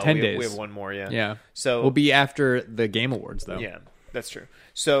 you said No, 10 we days. have one more, yeah. Yeah. So We'll be after the Game Awards, though. yeah, that's true.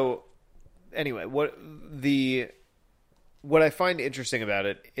 So anyway, what I find interesting about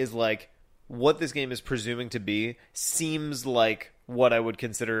it is like what this game is presuming to be seems like what I would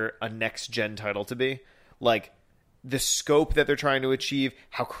consider a next gen title to be. Like the scope that they're trying to achieve,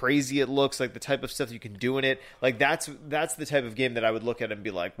 how crazy it looks, like the type of stuff you can do in it. Like that's the type of game that I would look at and be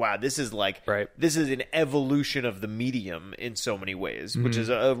like, wow, this is like Right. this is an evolution of the medium in so many ways, which is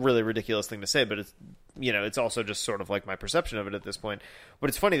a really ridiculous thing to say, but it's, you know, it's also just sort of like my perception of it at this point. But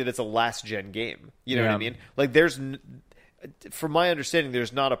it's funny that it's a last gen game. You know what I Yeah. mean? Like from my understanding,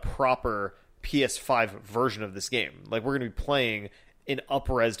 there's not a proper PS5 version of this game. Like we're going to be playing an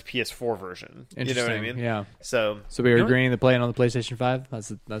up-resed PS4 version. You know what I Interesting, mean? yeah. So So we are agreeing to play it on the PlayStation 5?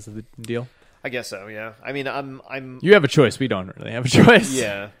 That's the deal? I guess so. Yeah. I mean, I'm You have a choice. We don't really have a choice.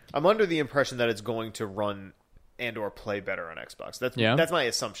 yeah. I'm under the impression that it's going to run and or play better on Xbox. That's my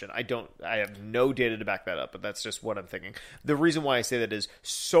assumption. I have no data to back that up, but that's just what I'm thinking. The reason why I say that is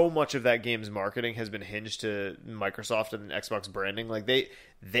so much of that game's marketing has been hinged to Microsoft and Xbox branding. Like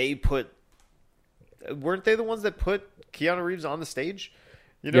weren't they the ones that put Keanu Reeves on the stage?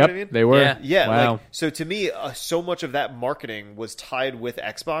 You know Yep, what I mean? they were. Yeah. Yeah, Wow. like, so to me, so much of that marketing was tied with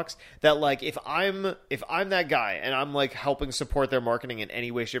Xbox that, like, if I'm that guy and I'm like helping support their marketing in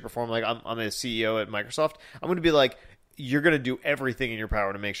any way, shape, or form, like I'm a CEO at Microsoft, I'm going to be like, you're going to do everything in your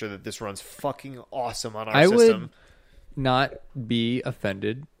power to make sure that this runs fucking awesome on our I system. would not be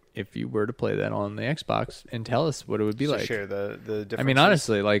offended if you were to play that on the Xbox and tell us what it would be To like. share the differences. I mean,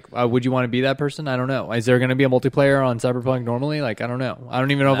 honestly, like, would you want to be that person? I don't know. Is there going to be a multiplayer on Cyberpunk normally? Like, I don't know. I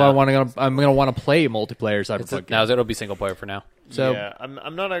don't even know if I'm going to want to play multiplayer Cyberpunk. Now it'll be single player for now. So yeah,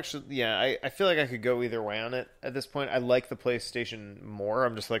 I'm not actually. Yeah, I feel like I could go either way on it at this point. I like the PlayStation more.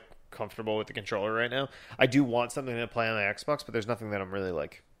 I'm just like comfortable with the controller right now. I do want something to play on the Xbox, but there's nothing that I'm really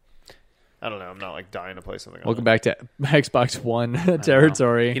like. I don't know. I'm not like dying to play something. welcome back to Xbox One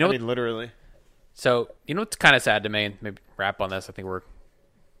territory. You know I what? mean, literally, So, you know what's kind of sad to me, and maybe wrap on this, I think we're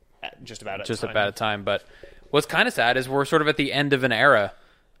just about just about a time, but what's kind of sad is we're sort of at the end of an era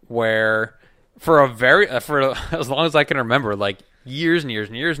where for as long as I can remember, like years and years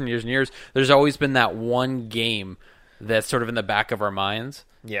and years and years and years, there's always been that one game that's sort of in the back of our minds.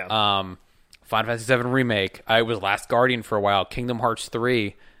 Yeah. Final Fantasy VII Remake. I was Last Guardian for a while. Kingdom Hearts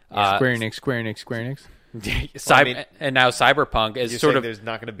 3. Square Enix. And now Cyberpunk is You're sort saying of. there's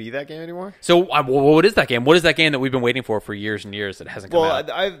not going to be that game anymore? So, what is that game? What is that game that we've been waiting for years and years that hasn't come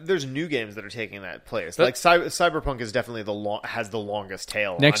out? There's new games that are taking that place. Like Cyberpunk is definitely has the longest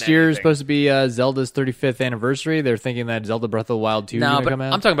tail. Next on year is anything. supposed to be Zelda's 35th anniversage. They're thinking that Zelda Breath of the Wild 2 is No, going to but come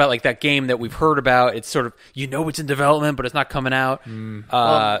out. I'm talking about like that game that we've heard about. It's sort of it's in development, but it's not coming out.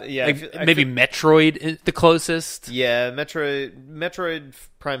 yeah, Maybe Metroid is the closest. Yeah, Metroid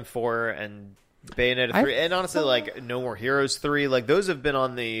Prime 4 and Bayonetta 3, and honestly, like No More Heroes 3, like those have been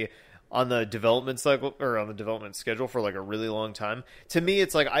on the development cycle or on the development schedule for like a really long time. To me,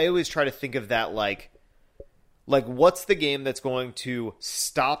 it's like I always try to think of that like what's the game that's going to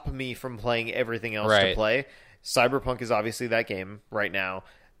stop me from playing everything else to Right. play? Cyberpunk is obviously that game right now.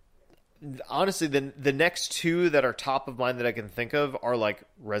 Honestly, the next two that are top of mind that I can think of are like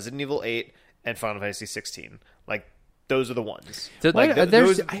Resident Evil 8 and Final Fantasy 16. Like those are the ones. Did- Like,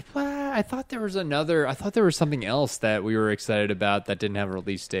 those- I thought there was another. I thought there was something else that we were excited about that didn't have a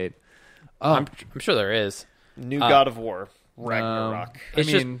release date. I'm sure there is. New God of War, Ragnarok. It's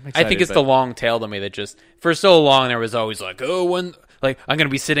I mean, I think excited, it's but- the long tail to me that just for so long there was always like, when like I'm going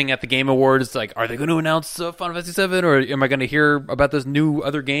to be sitting at the Game Awards, like, are they going to announce Final Fantasy VII, or am I going to hear about this new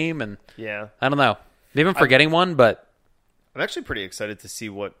other game? And Yeah. I don't know. Maybe I'm forgetting one, but I'm actually pretty excited to see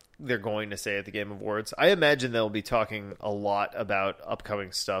what they're going to say at the Game Awards. I imagine they'll be talking a lot about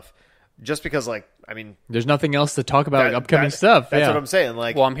upcoming stuff just because, like, I mean... There's nothing else to talk about that- upcoming that- stuff. That's yeah. what I'm saying.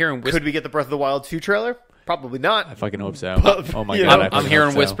 Like, well, I'm hearing could we get the Breath of the Wild 2 trailer? Probably not. I fucking hope so. But, Oh my you god, know, I I'm fucking hearing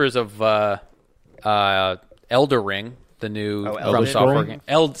hope so. whispers of Elder Ring, the new Oh, From Elden Software Ring?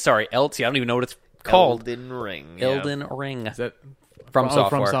 game. Sorry, I don't even know what it's called. Elden Ring. Yeah. Elden Ring. Is that From oh,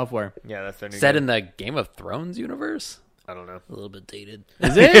 Software. From Software. Yeah, that's their new Set game. in the Game of Thrones universe? I don't know. A little bit dated.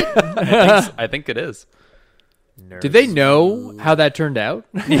 Is it? I think it is. Nerds. Did they know how that turned out?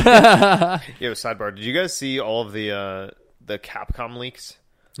 Yo, sidebar. Did you guys see all of the Capcom leaks?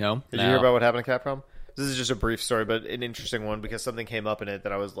 No. Did you hear about what happened to Capcom? This is just a brief story, but an interesting one because something came up in it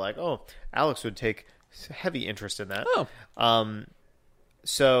that I was like, oh, Alex would take heavy interest in that. Oh.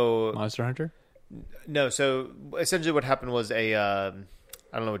 So Monster Hunter? no, so essentially what happened was I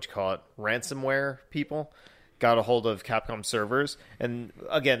don't know what you call it, ransomware people got a hold of Capcom servers, and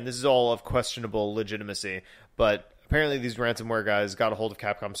again, this is all of questionable legitimacy, but apparently these ransomware guys got a hold of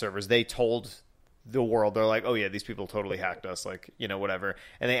Capcom servers. They told the world, they're like, oh yeah, these people totally hacked us, like, you know, whatever,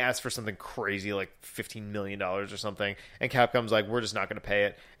 and they asked for something crazy like $15 million or something, and Capcom's like, we're just not going to pay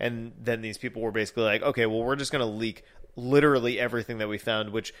it. And then these people were basically like, okay, well, we're just going to leak literally everything that we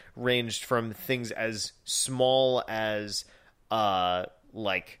found, which ranged from things as small as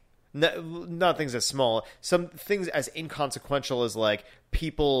like not things as small, some things as inconsequential as like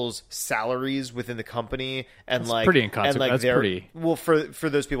people's salaries within the company, and That's like pretty and inconsequential. like That's their, pretty- well for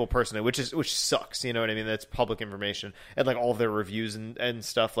those people personally, which sucks, you know what I mean? That's public information, and like all of their reviews and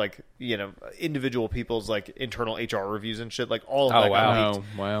stuff, like, you know, individual people's like internal HR reviews and shit, like all of Oh, that got wow. leaked.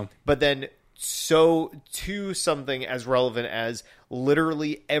 Oh, wow. But then so to something as relevant as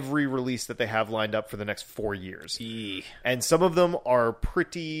literally every release that they have lined up for the next 4 years. And some of them are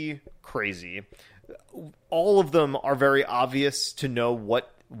pretty crazy. All of them are very obvious to know what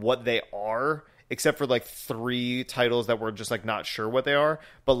they are, except for like 3 titles that we're just like not sure what they are,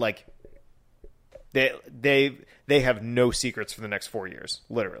 but like they have no secrets for the next 4 years,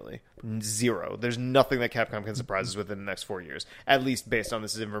 literally. Zero. There's nothing that Capcom can surprise us with in the next 4 years, at least based on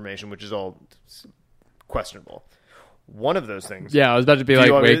this information, which is all questionable. One of those things. Yeah, I was about to be you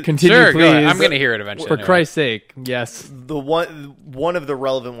like, want me wait, to- continue, Sure, please. go ahead. I'm going to hear it eventually. For anyway. Christ's sake, yes. The one of the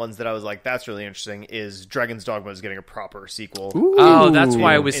relevant ones that I was like, that's really interesting, is Dragon's Dogma is getting a proper sequel Oh, that's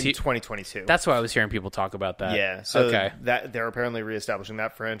why I in was. 2022. That's why I was hearing people talk about that. Yeah, so okay. that they're apparently reestablishing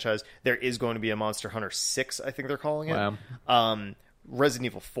that franchise. There is going to be a Monster Hunter 6, I think they're calling it. Wow. Resident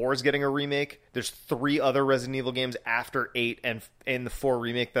Evil 4 is getting a remake. There's 3 other Resident Evil games after 8 and in the 4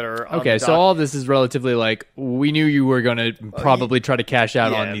 remake that are on Okay, the so dock. all this is relatively like, we knew you were going to probably try to cash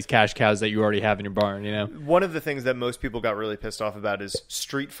out on yeah. these cash cows that you already have in your barn, you know? One of the things that most people got really pissed off about is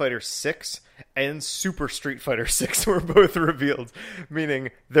Street Fighter 6 and Super Street Fighter 6 were both revealed, meaning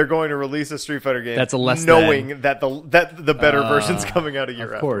they're going to release a Street Fighter game That's a less knowing that the better version's coming out a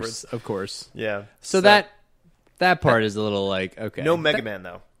year Of course, afterwards. of course. Yeah. So that part is a little like, okay. No Mega Man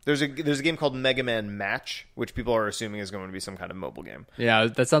though. There's a game called Mega Man Match, which people are assuming is going to be some kind of mobile game. Yeah,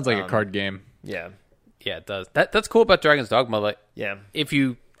 that sounds like a card game. Yeah. Yeah, it does. That's cool about Dragon's Dogma. Like, Yeah. if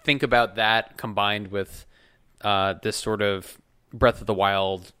you think about that combined with this sort of Breath of the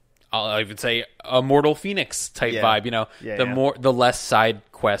Wild, I'll even say Immortal Phoenix type Yeah. vibe, Yeah, the less side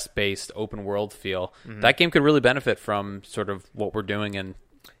quest based open world feel. That game could really benefit from sort of what we're doing in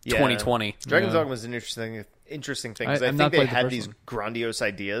 2020. Dragon's Yeah. Dogma was an interesting thing because I I've think not they played the had first these one. grandiose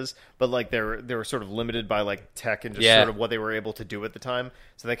ideas, but like they were sort of limited by like tech and just Yeah. sort of what they were able to do at the time.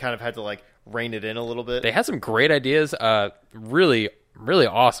 So they kind of had to like rein it in a little bit. They had some great ideas. Really, really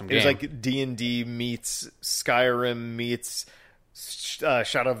awesome It game. was like D&D meets Skyrim meets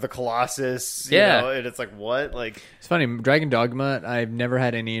Shadow of the Colossus. You Yeah. know, and it's like what like. It's funny, Dragon Dogma, I've never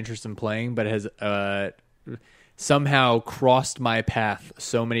had any interest in playing, but has somehow crossed my path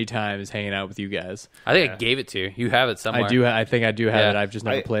so many times hanging out with you guys. I think I gave it to you. You have it somewhere. I do. I think I do have Yeah. it. I've just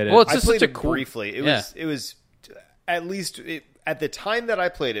never I- played it. Well, it's I just played such a it cool- briefly. It Yeah. was at least at the time that I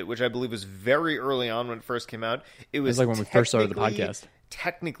played it, which I believe was very early on when it first came out. It was like when we first started the technically- podcast.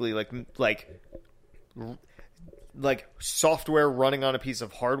 Technically, like software running on a piece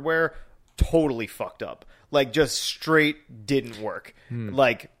of hardware, totally fucked up. Like just straight didn't work.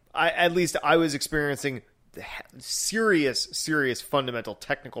 Like at least I was experiencing serious fundamental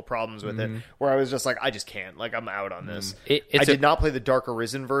technical problems with it where I was just like I just can't, like I'm out on this. It's I did not play the Dark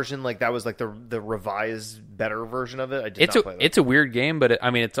Arisen version, like that was like the revised better version of it. I did It's not play that. it's a weird game, but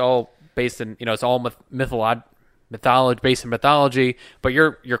it's all based in it's all mythology based in mythology. But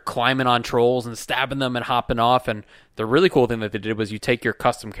you're climbing on trolls and stabbing them and hopping off. And the really cool thing that they did was you take your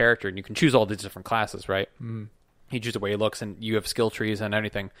custom character and you can choose all these different classes, right? You choose the way he looks and you have skill trees and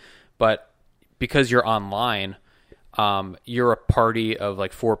everything. But because you're online, you're a party of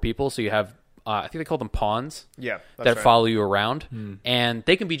like 4 people. So you have I think they call them pawns. Yeah, that's that right. follow you around, and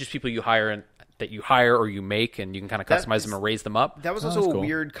they can be just people you hire or you make, and you can kind of That customize is- them and raise them up. That was that's also a cool.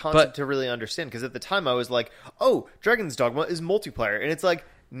 weird concept But- to really understand because at the time I was like, "Oh, Dragon's Dogma is multiplayer," and it's like,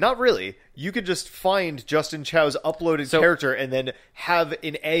 not really. You could just find Justin Chow's uploaded So- character and then have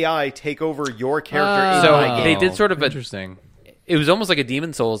an AI take over your character. in So my they game. did sort of a- interesting. It was almost like a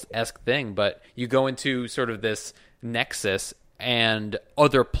Demon Souls-esque thing, but you go into sort of this nexus, and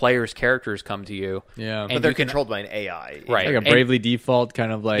other players' characters come to you. Yeah. and but they're you can controlled by an AI, Right. Like a And- Bravely Default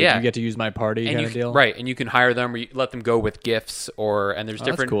kind of like Yeah. you get to use my party and kind you of deal. right, and you can hire them or you let them go with gifts, and there's that's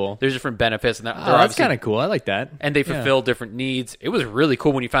different cool. there's different benefits, and they're Oh, that's obviously- kind of cool. I like that. and they fulfill different needs. It was really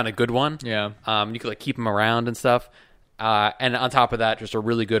cool when you found a good one. Yeah. You could like keep them around and stuff. And on top of that, just a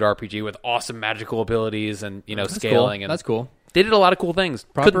really good RPG with awesome magical abilities and That's scaling. cool. And That's cool. They did a lot of cool things.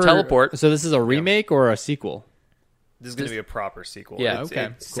 Couldn't teleport. So this is a remake or a sequel? This is going to be a proper sequel. Yeah, It's- okay, It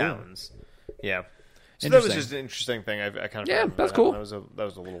cool. sounds. Yeah. So that was Interesting. just an interesting thing. I kind of Yeah, forgot that's about cool. That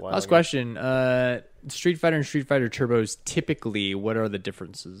was a little while. Last ago. question. Street Fighter and Street Fighter Turbos, typically, what are the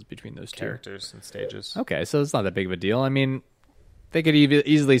differences between those two? Characters and stages. Okay, so it's not that big of a deal. I mean, they could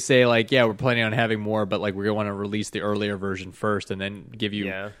easily say, like, yeah, we're planning on having more, but, like, we're going to want to release the earlier version first and then give you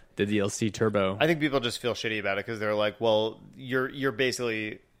Yeah. the DLC Turbo. I think people just feel shitty about it because they're like, well, you're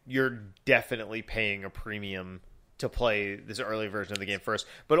definitely paying a premium to play this early version of the game first.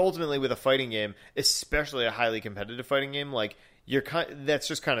 But ultimately, with a fighting game, especially a highly competitive fighting game, like that's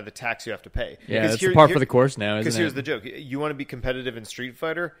just kind of the tax you have to pay. Yeah, Because it's the par for the course now, Because isn't here's it? the joke: you want to be competitive in Street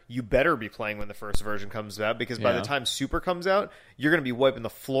Fighter, you better be playing when the first version comes out. Because by the Yeah. time Super comes out, you're going to be wiping the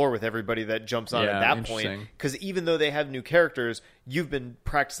floor with everybody that jumps on Yeah, at that point. interesting. Because even though they have new characters, you've been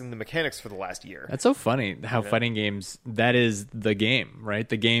practicing the mechanics for the last year. That's so funny how fighting games, that is the game, right?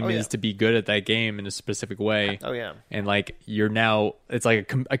 The game Oh, yeah. is to be good at that game in a specific way. Oh, yeah. And, like, you're now, it's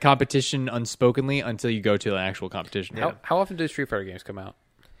like a competition unspokenly until you go to an actual competition. Yeah. How often do Street Fighter games come out?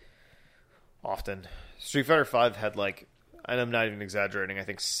 Often. Street Fighter V had like, and I'm not even exaggerating, I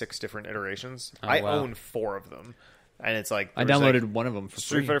think 6 different iterations. Oh, I wow. own 4 of them. And it's like I there was, downloaded like, one of them for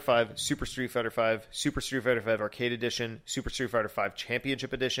Street free. Fighter V, Super Street Fighter V, Super Street Fighter V Arcade Edition, Super Street Fighter V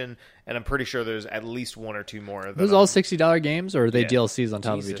Championship Edition, and I'm pretty sure there's at least 1 or 2 more. that Those I'm- all $60 games, or are they Yeah. DLCs on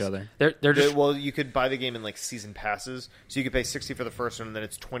top of each Jesus. other? They're just Well, you could buy the game in like season passes, so you could pay $60 for the first one, and then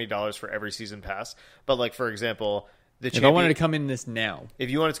it's $20 for every season pass. But like for example, the If I wanted to come in this now, if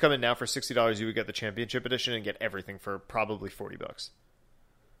you wanted to come in now for $60, you would get the Championship Edition and get everything for probably $40.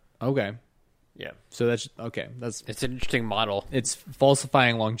 okay. Yeah. So that's okay. it's an interesting model. It's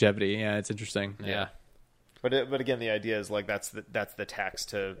falsifying longevity. Yeah, it's interesting. Yeah. But again, the idea is like that's the tax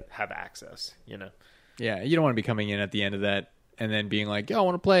to have access. You know. Yeah, you don't want to be coming in at the end of that and then being like, "Yo, I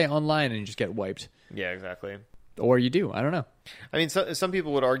want to play online," and you just get wiped. Yeah, exactly. Or you do. I don't know. I mean, some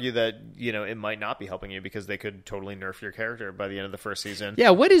people would argue that it might not be helping you because they could totally nerf your character by the end of the first season. Yeah,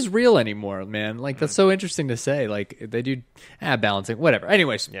 what is real anymore, man? Like that's so interesting to say. Like they do balancing, whatever.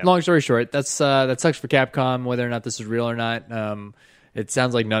 Anyways, Yeah. long story short, that sucks for Capcom, whether or not this is real or not. it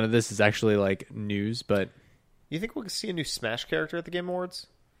sounds like none of this is actually like news, but You think we'll see a new Smash character at the Game Awards?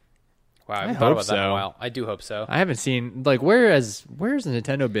 Wow, I I haven't thought hope about that in a so. while. I do hope so. I haven't seen like where's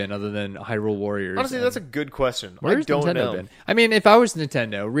Nintendo been other than Hyrule Warriors? Honestly, and- that's a good question. Where's I don't Nintendo know. been? I mean, if I was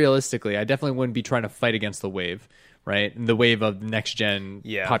Nintendo, realistically, I definitely wouldn't be trying to fight against the wave, right? The wave of next gen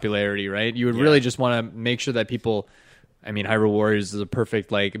Yeah. popularity, right? You would Yeah. really just want to make sure that people. I mean, Hyrule Warriors is a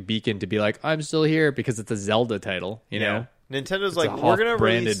perfect like beacon to be like, I'm still here because it's a Zelda title, you know. Nintendo,'s It's like a we're gonna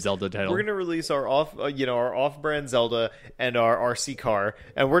off-branded release Zelda title. We're gonna release our our off-brand Zelda and our RC car,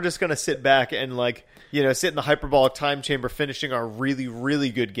 and we're just gonna sit back and like sit in the hyperbolic time chamber, finishing our really really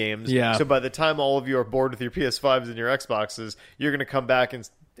good games. Yeah. So by the time all of you are bored with your PS5s and your Xboxes, you're gonna come back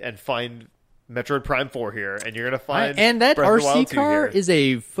and find Metroid Prime 4 here, and you're gonna find And that Breath of the RC Wild 2 car here. is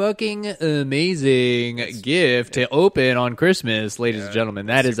a fucking amazing gift to open on Christmas, ladies and gentlemen.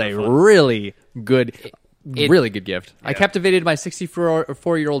 That is a really good, really good gift. I captivated my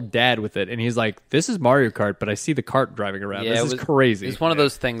 64-year-old dad with it, and he's like, "This is Mario Kart, but I see the cart driving around. Yeah, this it is was crazy." It's one of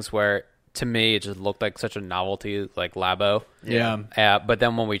those things where, to me, it just looked like such a novelty, like Labo. Yeah. But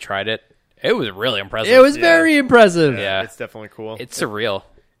then when we tried it, it was really impressive. It was very impressive. Yeah. It's definitely cool. It's surreal.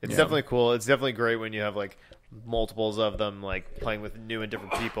 It's definitely cool. It's definitely great when you have like multiples of them like playing with new and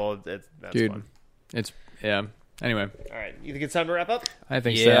different people. That's Dude. fun. It's yeah. Anyway, All right, you think it's time to wrap up? I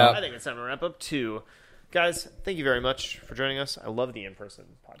think Yeah. I think it's time to wrap up too. Guys, thank you very much for joining us. I love the in-person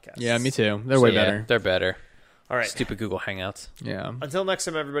podcast. so. Yeah, me too. They're way Yeah, better. They're better. All right. Stupid Google Hangouts. Yeah. Until next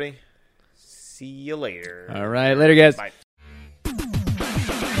time, everybody. See you later. All right, later, guys. Bye.